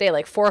times during the day,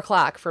 like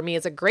 4:00 for me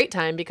is a great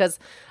time because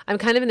I'm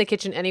kind of in the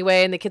kitchen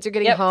anyway and the kids are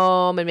getting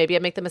home and maybe I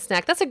make them a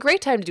snack. That's a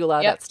great time to do a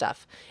lot of that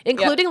stuff,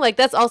 including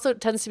that's also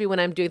tends to be when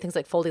I'm doing things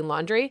like folding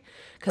laundry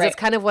because it's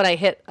kind of when I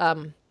hit,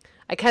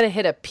 I kind of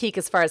hit a peak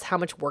as far as how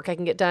much work I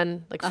can get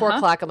done. Like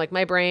 4:00, I'm like,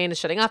 my brain is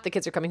shutting off. The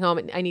kids are coming home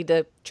and I need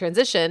to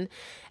transition.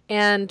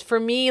 And for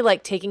me,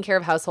 taking care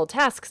of household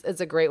tasks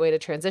is a great way to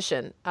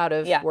transition out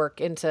of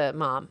work into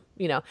mom,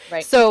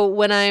 Right. So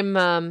when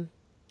I'm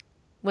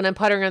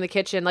puttering around the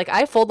kitchen,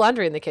 I fold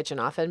laundry in the kitchen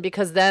often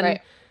because then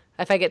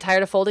if I get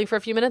tired of folding for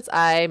a few minutes,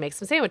 I make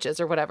some sandwiches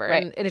or whatever.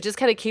 Right. And it just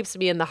kind of keeps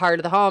me in the heart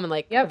of the home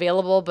and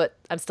available, but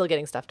I'm still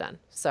getting stuff done.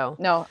 So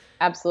no,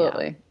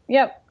 absolutely.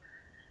 Yeah.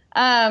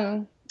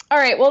 Yep. All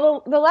right.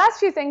 Well, the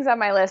last few things on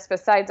my list,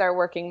 besides our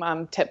working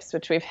mom tips,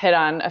 which we've hit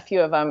on a few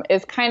of them,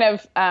 is kind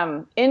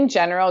of in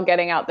general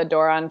getting out the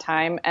door on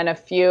time. And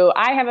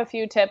I have a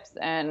few tips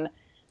and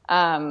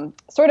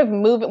sort of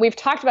move. We've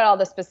talked about all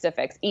the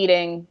specifics: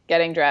 eating,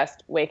 getting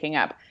dressed, waking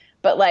up.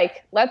 But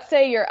let's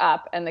say you're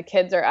up and the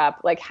kids are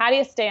up. How do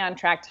you stay on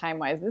track time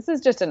wise? This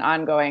is just an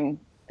ongoing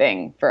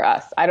thing for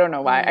us. I don't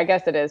know why. I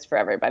guess it is for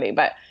everybody,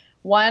 but.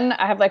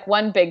 I have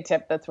one big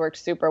tip that's worked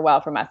super well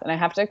for us. And I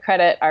have to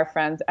credit our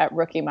friends at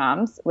Rookie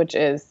Moms, which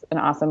is an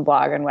awesome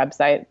blog and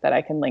website that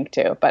I can link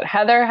to. But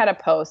Heather had a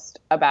post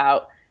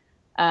about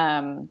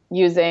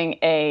using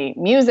a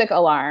music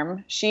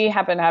alarm. She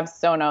happened to have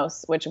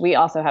Sonos, which we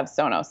also have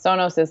Sonos.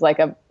 Sonos is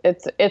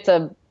it's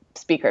a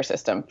speaker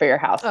system for your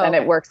house and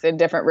it works in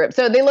different rooms.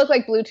 So they look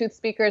like Bluetooth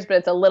speakers, but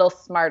it's a little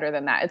smarter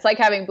than that. It's like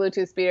having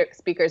Bluetooth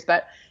speakers,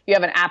 but you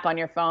have an app on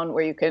your phone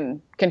where you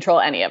can control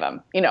any of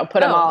them,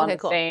 put them all on the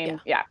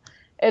same. Yeah.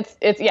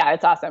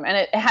 It's awesome. And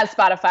it has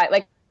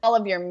Spotify, all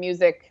of your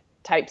music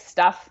type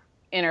stuff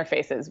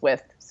interfaces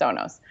with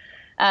Sonos.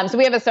 So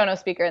we have a Sonos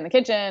speaker in the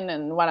kitchen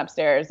and one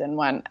upstairs and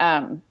one,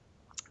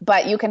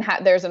 but you can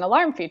there's an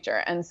alarm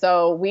feature. And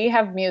so we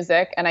have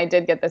music, and I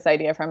did get this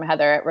idea from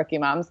Heather at Rookie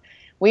Moms.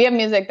 We have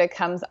music that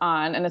comes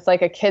on, and it's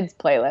like a kids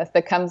playlist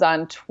that comes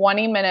on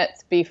 20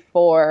 minutes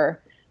before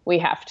we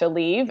have to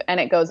leave, and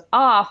it goes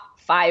off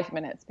 5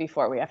 minutes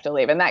before we have to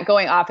leave. And that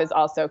going off is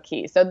also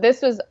key. So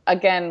this was,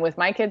 again, with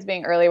my kids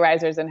being early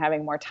risers and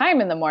having more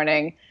time in the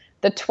morning,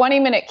 the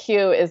 20-minute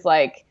cue is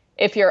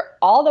if you're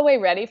all the way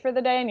ready for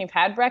the day and you've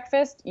had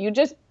breakfast,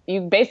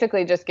 you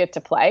basically just get to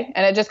play.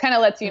 And it just kind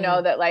of lets you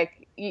know that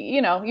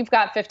you've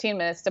got 15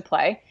 minutes to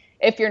play.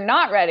 If you're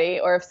not ready,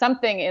 or if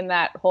something in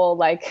that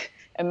whole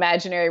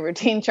imaginary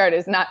routine chart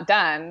is not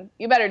done,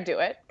 you better do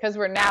it because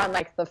we're now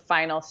in the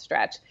final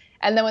stretch.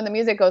 And then when the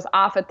music goes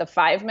off at the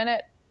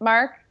 5-minute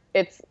mark,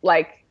 it's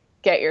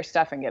get your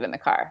stuff and get in the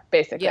car,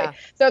 basically. Yeah.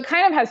 So it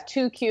kind of has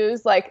two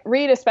cues.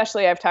 Reed,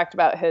 especially, I've talked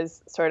about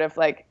his sort of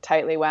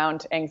tightly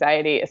wound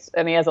anxiety,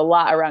 and he has a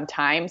lot around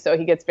time. So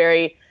he gets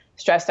very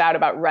stressed out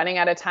about running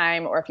out of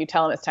time, or if you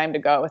tell him it's time to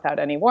go without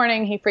any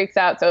warning, he freaks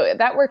out. So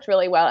that worked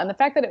really well. And the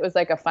fact that it was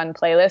a fun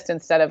playlist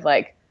instead of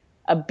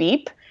a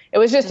beep, it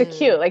was just a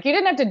cue. You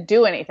didn't have to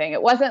do anything.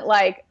 It wasn't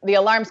the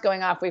alarm's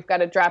going off, we've got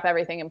to drop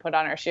everything and put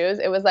on our shoes.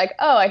 It was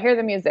oh, I hear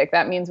the music.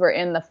 That means we're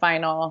in the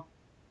final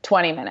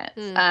 20 minutes.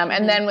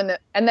 And then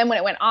when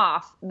it went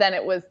off,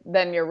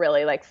 then you're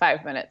really like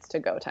 5 minutes to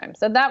go time.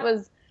 So that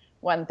was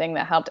one thing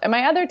that helped. And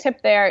my other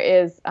tip there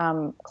is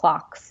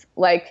clocks,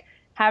 like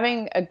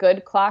having a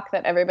good clock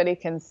that everybody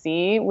can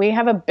see. We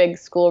have a big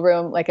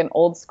schoolroom, like an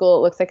old school,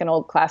 it looks like an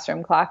old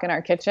classroom clock in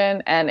our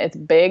kitchen, and it's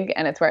big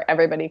and it's where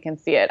everybody can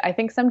see it. I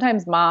think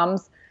sometimes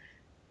moms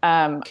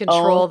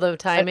control the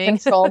timing,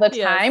 yes.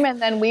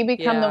 And then we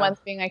become the ones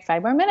being like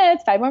 5 more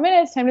minutes,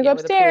 time to go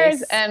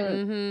upstairs.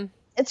 And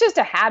it's just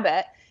a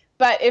habit.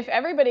 But if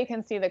everybody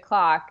can see the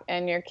clock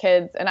and your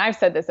kids, and I've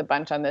said this a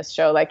bunch on this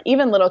show, like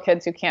even little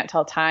kids who can't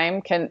tell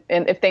time can,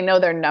 and if they know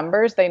their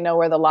numbers, they know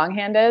where the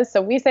longhand is. So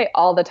we say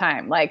all the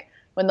time, like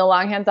when the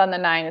longhand's on the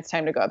 9, it's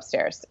time to go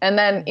upstairs. And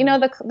then,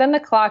 then the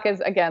clock is,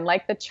 again,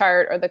 like the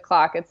chart or the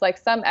clock. It's like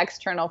some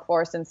external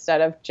force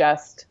instead of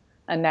just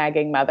a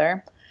nagging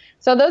mother.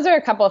 So those are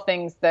a couple of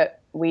things that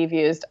we've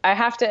used. I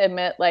have to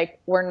admit, like,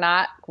 we're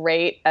not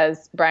great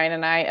as Brian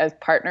and I as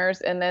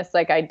partners in this.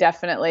 Like, I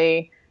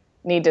definitely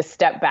need to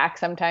step back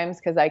sometimes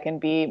because I can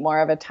be more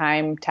of a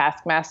time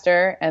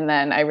taskmaster. And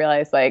then I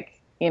realize,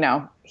 like, he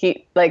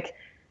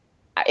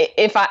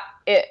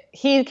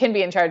can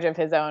be in charge of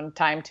his own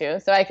time too.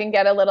 So I can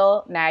get a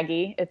little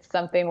naggy. It's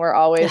something we're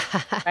always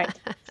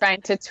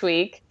trying to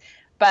tweak.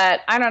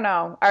 But I don't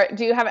know.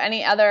 Do you have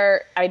any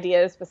other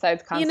ideas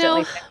besides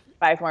constantly saying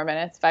 5 more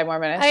minutes?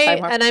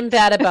 And I'm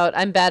bad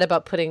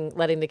about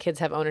letting the kids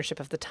have ownership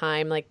of the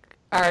time. Like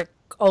our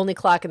only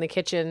clock in the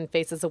kitchen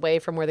faces away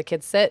from where the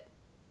kids sit.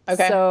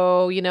 Okay.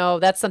 So,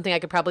 that's something I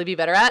could probably be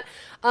better at.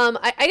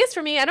 I guess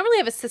for me, I don't really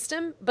have a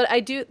system, but I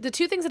do. The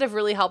two things that have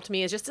really helped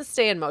me is just to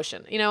stay in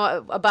motion.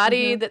 A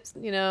body that's,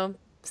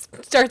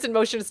 starts in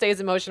motion, stays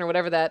in motion, or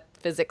whatever that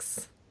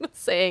physics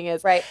saying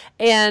is. Right.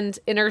 And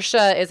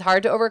inertia is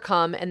hard to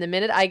overcome. And the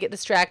minute I get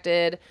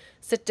distracted,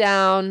 sit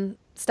down,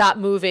 stop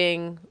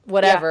moving,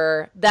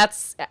 whatever,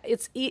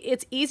 it's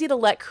easy to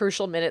let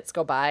crucial minutes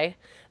go by.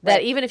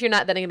 That even if you're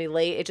not then going to be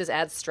late, it just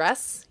adds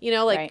stress.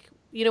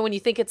 When you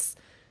think it's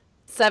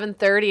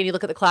 7:30 and you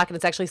look at the clock and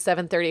it's actually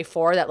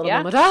 7:34, that little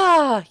moment,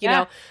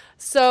 know.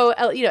 So,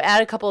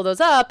 add a couple of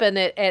those up and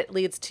it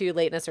leads to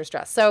lateness or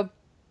stress. So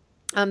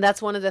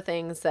that's one of the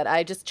things that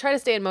I just try to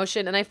stay in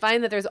motion. And I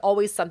find that there's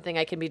always something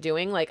I can be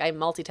doing. Like I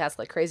multitask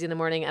like crazy in the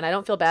morning and I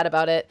don't feel bad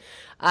about it.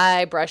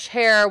 I brush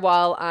hair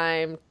while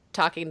I'm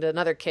talking to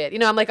another kid.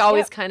 I'm like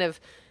always kind of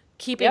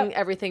keeping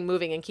everything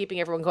moving and keeping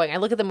everyone going. I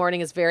look at the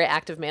morning as very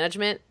active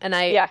management. And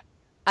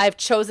I've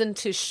chosen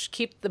to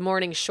keep the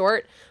morning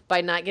short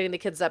by not getting the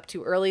kids up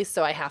too early,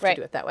 so I have to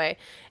do it that way.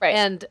 Right.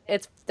 And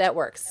that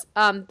works.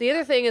 The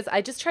other thing is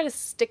I just try to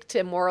stick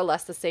to more or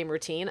less the same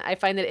routine. I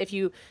find that if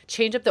you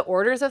change up the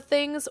orders of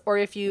things or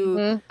if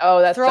you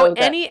throw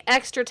any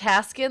extra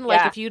task in,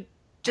 like if you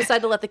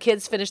decide to let the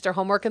kids finish their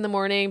homework in the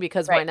morning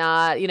because why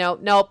not?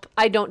 Nope,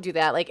 I don't do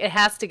that. Like it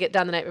has to get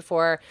done the night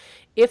before.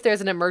 If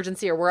there's an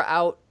emergency or we're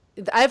out,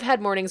 I've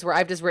had mornings where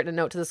I've just written a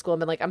note to the school and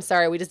been like, I'm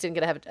sorry, we just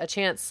didn't have a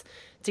chance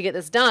to get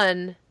this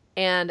done.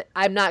 And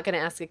I'm not going to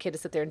ask a kid to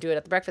sit there and do it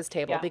at the breakfast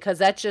table because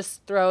that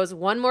just throws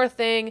one more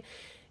thing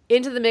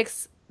into the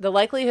mix. The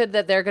likelihood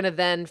that they're going to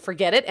then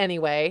forget it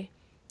anyway.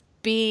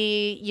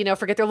 B,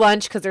 forget their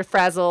lunch because they're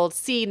frazzled.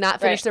 C, not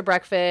finish their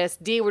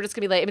breakfast. D, we're just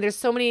going to be late. I mean, there's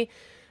so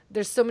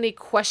many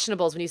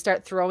questionables when you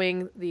start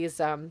throwing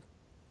these,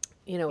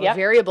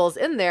 variables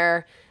in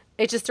there.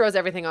 It just throws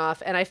everything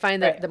off. And I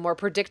find that the more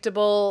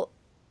predictable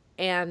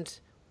and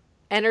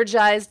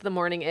energized the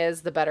morning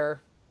is, the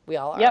better we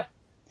all are. Yep.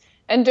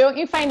 And don't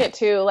you find it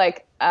too,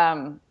 like,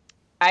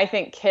 I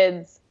think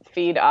kids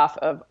feed off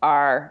of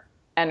our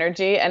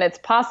energy, and it's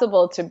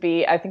possible to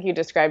be, I think you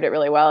described it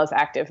really well as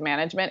active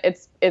management.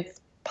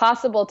 It's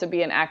possible to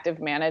be an active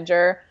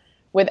manager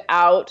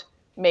without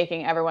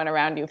making everyone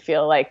around you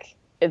feel like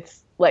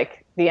it's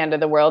like the end of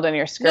the world and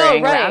you're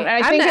scurrying around. And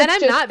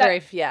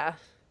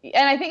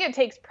I think it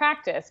takes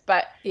practice,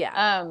 but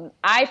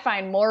I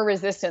find more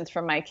resistance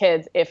from my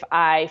kids if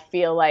I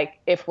feel like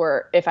if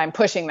I'm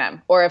pushing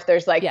them or if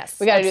there's like,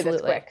 we got to do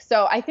this quick.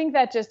 So I think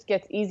that just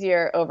gets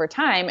easier over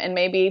time. And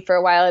maybe for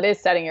a while it is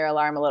setting your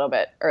alarm a little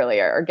bit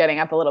earlier or getting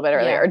up a little bit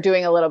earlier or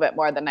doing a little bit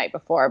more the night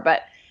before.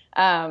 But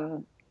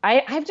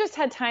I've just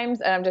had times,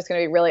 and I'm just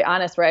going to be really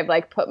honest, where I've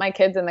like put my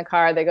kids in the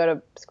car, they go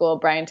to school,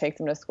 Brian takes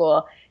them to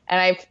school. And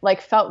I've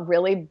like felt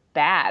really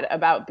bad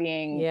about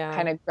being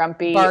kind of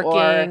grumpy or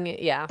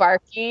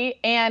barky.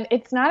 And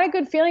it's not a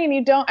good feeling.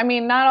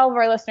 And not all of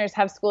our listeners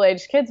have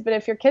school-aged kids, but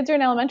if your kids are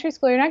in elementary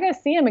school, you're not going to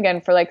see them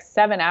again for like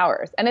 7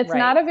 hours. And it's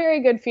not a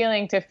very good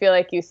feeling to feel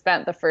like you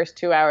spent the first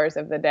 2 hours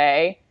of the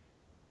day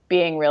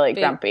being really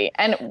grumpy.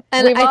 And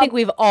I think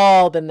we've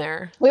all been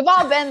there. We've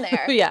all been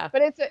there.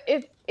 But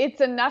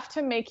it's enough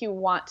to make you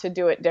want to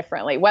do it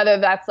differently, whether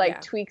that's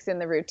like tweaks in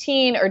the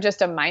routine or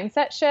just a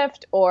mindset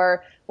shift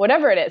or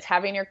whatever it is,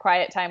 having your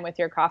quiet time with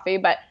your coffee.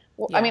 But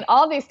I mean,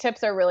 all of these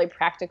tips are really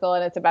practical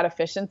and it's about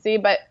efficiency,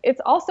 but it's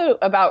also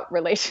about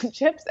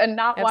relationships and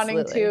not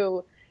wanting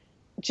to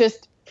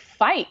just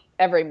fight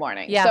every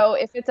morning. So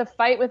if it's a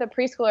fight with a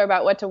preschooler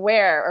about what to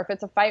wear, or if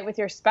it's a fight with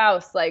your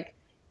spouse, like,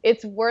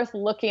 it's worth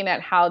looking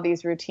at how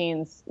these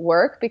routines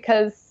work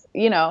because,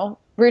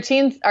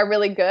 routines are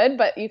really good,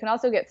 but you can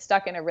also get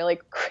stuck in a really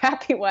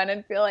crappy one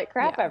and feel like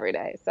crap every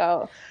day.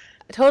 So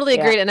totally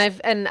agreed.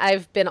 And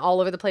I've been all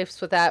over the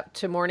place with that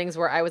to mornings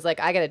where I was like,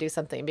 I got to do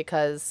something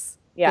because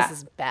this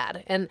is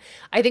bad. And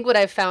I think what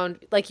I've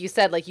found, like you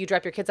said, like you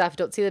drop your kids off,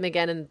 don't see them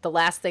again. And the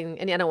last thing,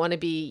 and I don't want to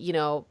be,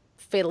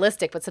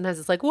 fatalistic, but sometimes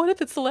it's like, what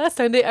if it's the last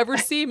time they ever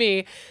see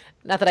me?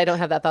 Not that I don't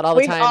have that thought all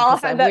the time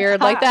because I'm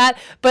weird like that.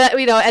 But,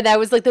 and I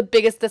was like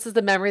this is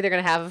the memory they're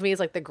going to have of me is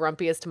like the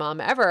grumpiest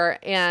mom ever.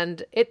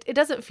 And it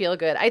doesn't feel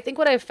good. I think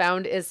what I've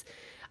found is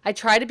I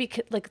try to be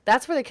like,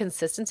 that's where the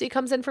consistency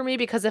comes in for me,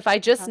 because if I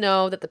just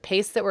know that the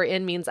pace that we're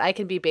in means I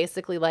can be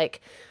basically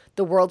like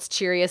the world's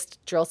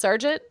cheeriest drill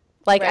sergeant,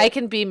 like I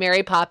can be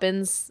Mary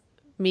Poppins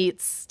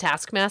meets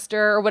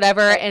Taskmaster or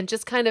whatever, and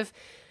just kind of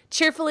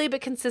cheerfully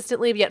but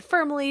consistently, yet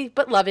firmly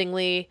but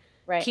lovingly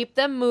keep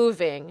them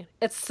moving.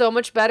 It's so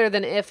much better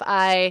than if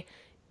I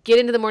get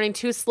into the morning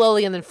too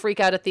slowly and then freak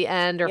out at the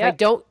end, or if I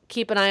don't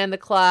keep an eye on the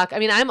clock. I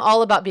mean, I'm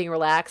all about being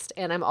relaxed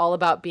and I'm all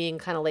about being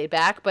kind of laid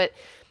back, but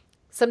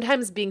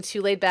sometimes being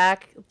too laid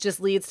back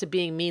just leads to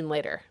being mean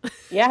later.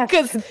 Yeah.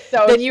 Because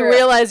then you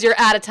realize you're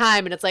out of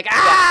time and it's like,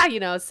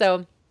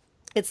 so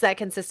it's that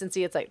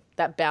consistency. It's like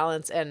that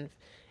balance and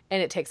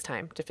it takes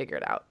time to figure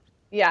it out.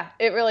 Yeah,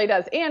 it really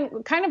does.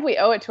 And kind of we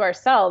owe it to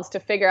ourselves to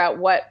figure out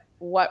what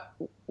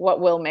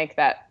will make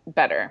that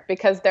better,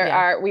 because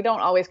we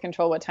don't always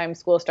control what time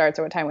school starts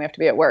or what time we have to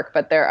be at work,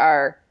 but there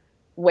are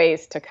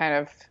ways to kind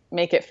of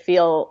make it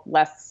feel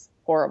less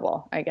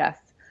horrible, I guess.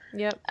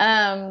 Yep.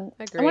 I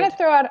want to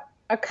throw out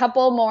a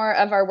couple more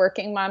of our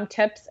working mom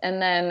tips.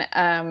 And then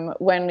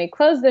when we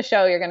close the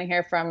show, you're going to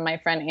hear from my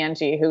friend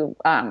Angie, who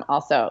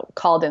also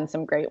called in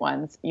some great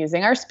ones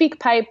using our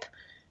SpeakPipe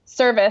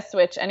service,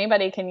 which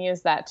anybody can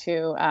use that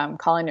to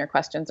call in your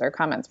questions or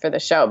comments for the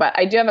show. But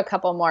I do have a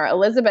couple more.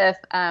 Elizabeth,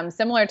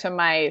 similar to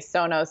my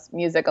Sonos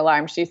music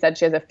alarm, she said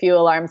she has a few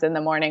alarms in the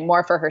morning,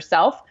 more for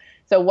herself.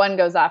 So one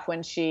goes off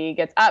when she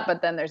gets up,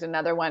 but then there's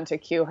another one to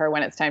cue her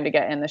when it's time to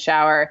get in the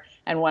shower,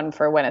 and one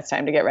for when it's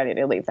time to get ready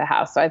to leave the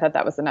house. So I thought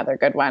that was another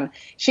good one.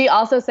 She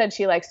also said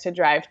she likes to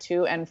drive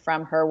to and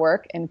from her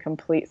work in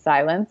complete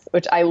silence,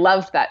 which I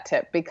loved that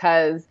tip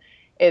because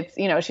it's,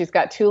 she's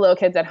got 2 little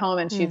kids at home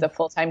and she's a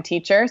full-time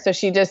teacher. So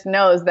she just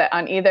knows that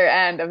on either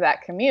end of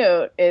that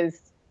commute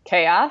is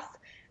chaos.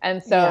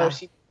 And so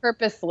she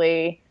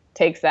purposely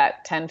takes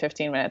that 10,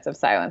 15 minutes of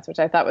silence, which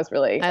I thought was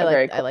really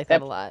very cool. I like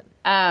that a lot.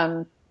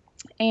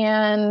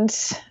 And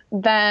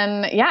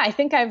then, I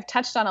think I've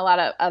touched on a lot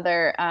of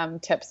other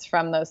tips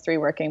from those 3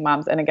 working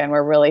moms. And again,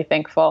 we're really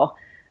thankful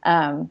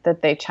that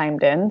they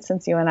chimed in,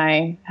 since you and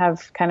I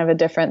have kind of a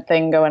different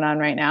thing going on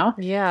right now.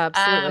 Yeah,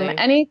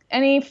 absolutely.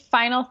 Any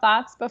final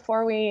thoughts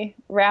before we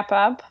wrap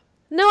up?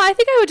 No, I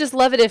think I would just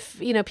love it if,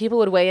 people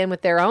would weigh in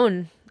with their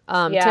own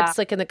tips,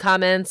 like in the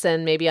comments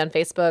and maybe on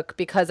Facebook,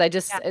 because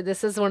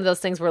this is one of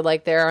those things where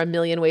like there are a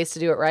million ways to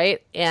do it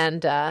right.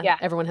 And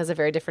everyone has a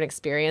very different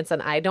experience.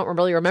 And I don't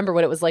really remember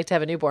what it was like to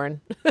have a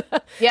newborn when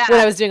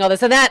I was doing all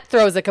this. And that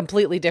throws a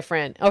completely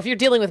different, if you're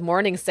dealing with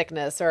morning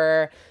sickness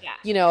or,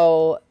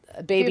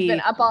 a baby been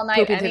up all night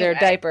pooping through their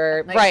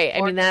diaper. Like, right.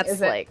 I mean,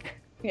 that's like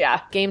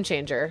game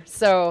changer.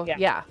 So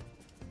yeah.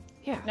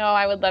 No,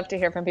 I would love to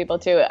hear from people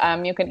too.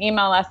 You can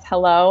email us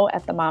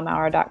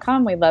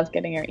hello@themomhour.com. We love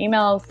getting your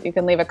emails. You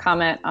can leave a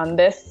comment on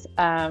this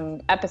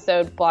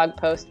episode blog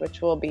post,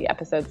 which will be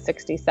episode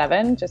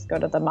 67. Just go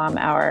to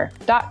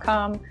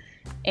themomhour.com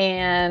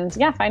and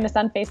find us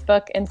on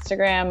Facebook,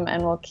 Instagram,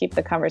 and we'll keep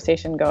the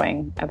conversation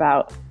going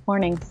about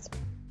mornings.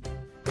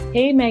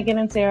 Hey, Megan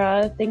and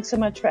Sarah. Thanks so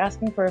much for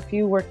asking for a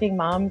few working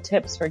mom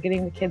tips for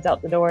getting the kids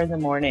out the door in the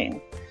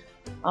morning.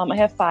 I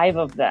have 5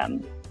 of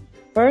them.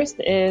 First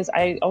is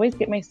I always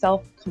get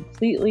myself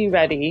completely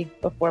ready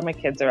before my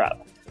kids are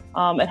up.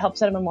 It helps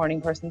that I'm a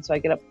morning person, so I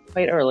get up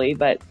quite early,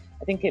 but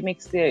I think it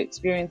makes the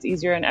experience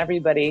easier on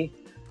everybody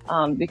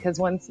because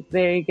once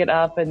they get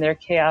up and their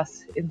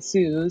chaos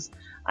ensues,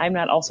 I'm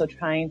not also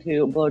trying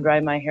to blow dry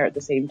my hair at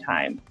the same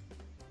time.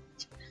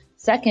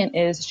 Second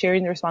is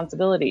sharing the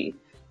responsibility.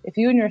 If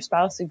you and your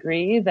spouse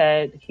agree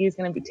that he's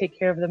going to take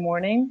care of the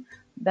morning,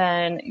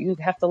 then you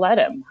have to let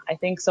him. I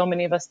think so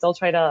many of us still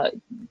try to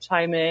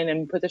chime in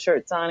and put the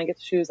shirts on and get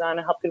the shoes on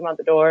and help get him out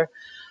the door.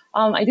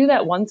 I do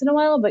that once in a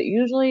while, but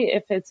usually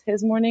if it's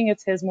his morning,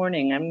 it's his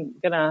morning. I'm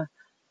going to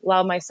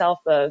allow myself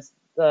the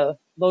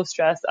low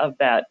stress of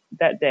that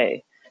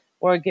day,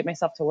 or get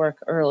myself to work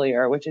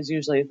earlier, which is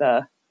usually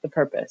the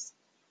purpose.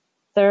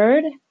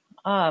 Third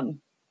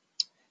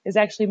is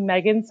actually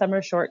Megan's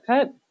summer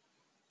shortcut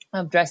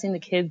of dressing the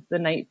kids the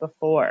night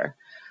before.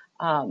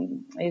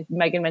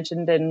 Megan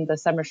mentioned in the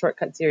summer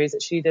shortcut series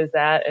that she does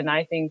that. And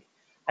I think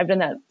I've done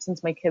that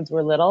since my kids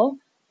were little.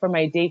 For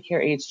my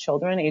daycare age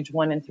children, age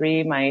 1 and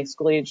 3, my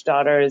school age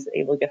daughter is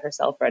able to get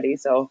herself ready.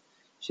 So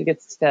she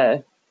gets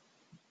to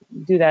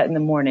do that in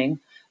the morning.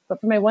 But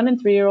for my 1 and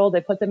 3-year-old,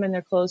 I put them in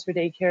their clothes for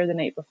daycare the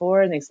night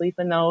before and they sleep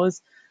in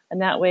those.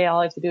 And that way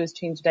all I have to do is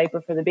change diaper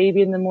for the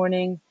baby in the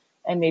morning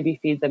and maybe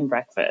feed them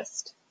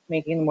breakfast,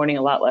 making the morning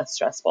a lot less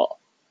stressful.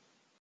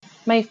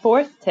 My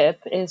fourth tip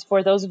is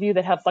for those of you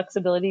that have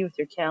flexibility with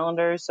your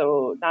calendar,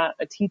 so not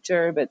a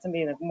teacher, but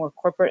somebody in a more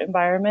corporate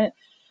environment.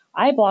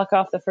 I block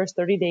off the first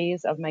 30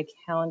 days of my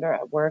calendar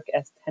at work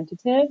as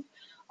tentative.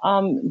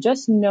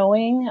 Just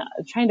knowing,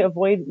 trying to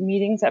avoid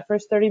meetings that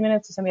first 30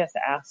 minutes. So somebody has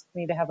to ask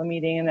me to have a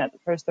meeting in that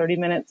first 30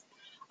 minutes,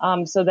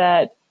 so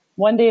that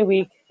one day a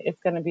week, it's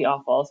going to be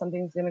awful.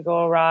 Something's going to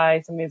go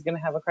awry. Somebody's going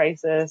to have a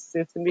crisis.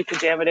 It's going to be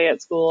pajama day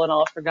at school and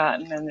all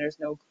forgotten, and there's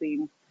no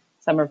clean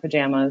summer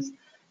pajamas.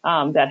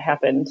 That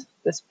happened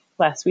this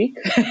last week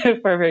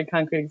for a very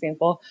concrete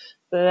example.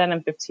 So then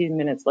I'm 15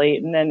 minutes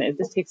late, and then it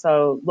just takes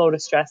a load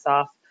of stress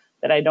off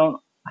that I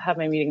don't have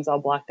my meetings all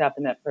blocked up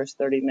in that first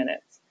 30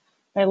 minutes.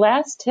 My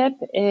last tip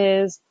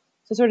is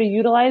to sort of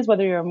utilize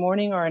whether you're a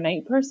morning or a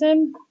night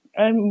person.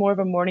 I'm more of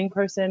a morning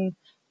person.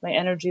 My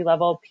energy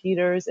level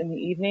peters in the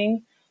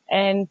evening.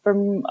 And for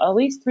at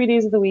least 3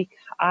 days of the week,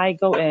 I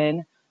go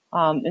in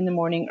the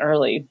morning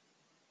early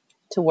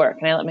to work,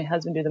 and I let my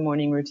husband do the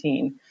morning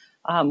routine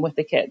with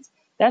the kids.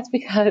 That's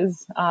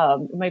because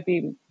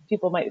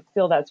people might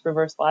feel that's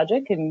reverse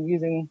logic and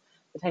using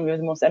the time you have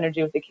the most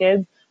energy with the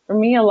kids. For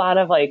me, a lot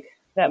of like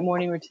that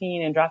morning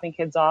routine and dropping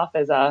kids off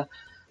is not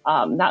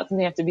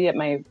something I have to be at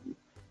my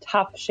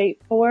top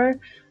shape for.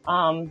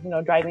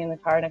 Driving in the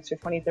car an extra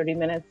 20, 30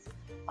 minutes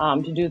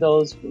to do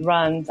those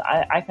runs.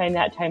 I find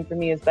that time for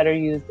me is better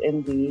used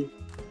in the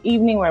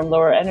evening where I'm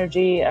lower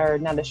energy or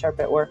not as sharp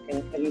at work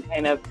and can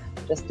kind of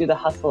just do the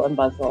hustle and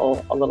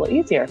bustle a little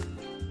easier.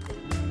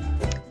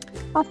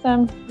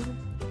 Awesome.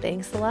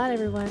 Thanks a lot,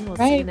 everyone. We'll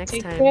see you next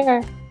Take time.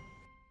 care.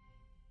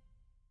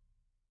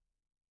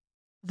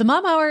 The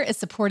Mom Hour is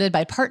supported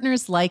by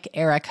partners like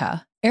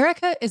Erica.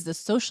 Erica is the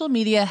social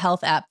media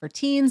health app for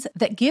teens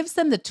that gives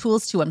them the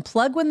tools to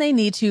unplug when they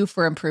need to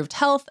for improved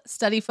health,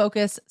 study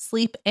focus,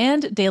 sleep,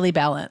 and daily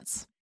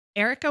balance.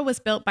 Erica was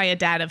built by a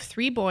dad of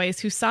 3 boys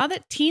who saw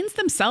that teens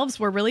themselves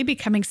were really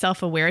becoming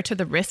self-aware to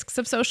the risks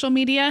of social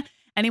media,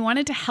 and he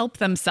wanted to help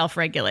them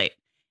self-regulate.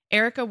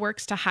 Erica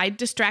works to hide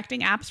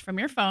distracting apps from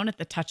your phone at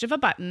the touch of a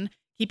button,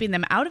 keeping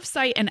them out of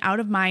sight and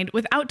out of mind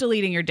without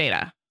deleting your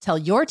data. Tell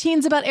your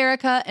teens about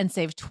Erica and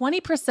save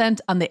 20%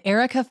 on the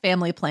Erica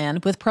family plan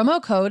with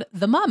promo code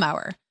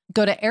TheMomHour.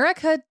 Go to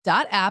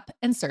erica.app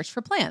and search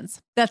for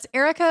plans. That's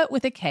Erica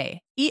with a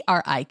K,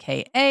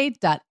 ERIKA.app,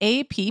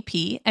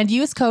 and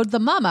use code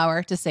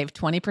TheMomHour to save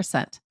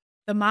 20%.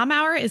 The Mom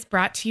Hour is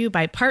brought to you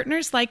by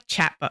partners like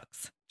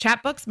Chatbooks.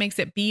 Chatbooks makes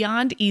it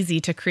beyond easy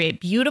to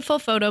create beautiful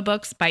photo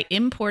books by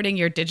importing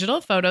your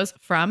digital photos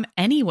from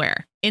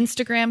anywhere.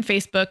 Instagram,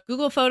 Facebook,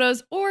 Google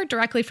Photos, or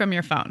directly from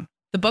your phone.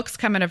 The books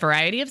come in a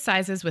variety of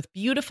sizes with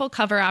beautiful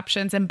cover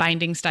options and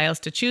binding styles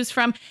to choose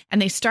from,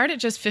 and they start at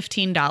just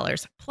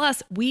 $15.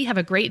 Plus, we have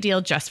a great deal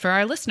just for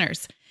our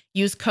listeners.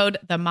 Use code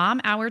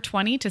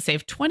TheMomHour20 to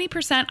save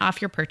 20%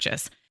 off your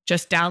purchase.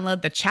 Just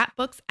download the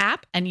Chatbooks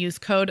app and use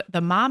code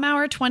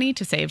TheMomHour20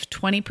 to save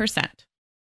 20%.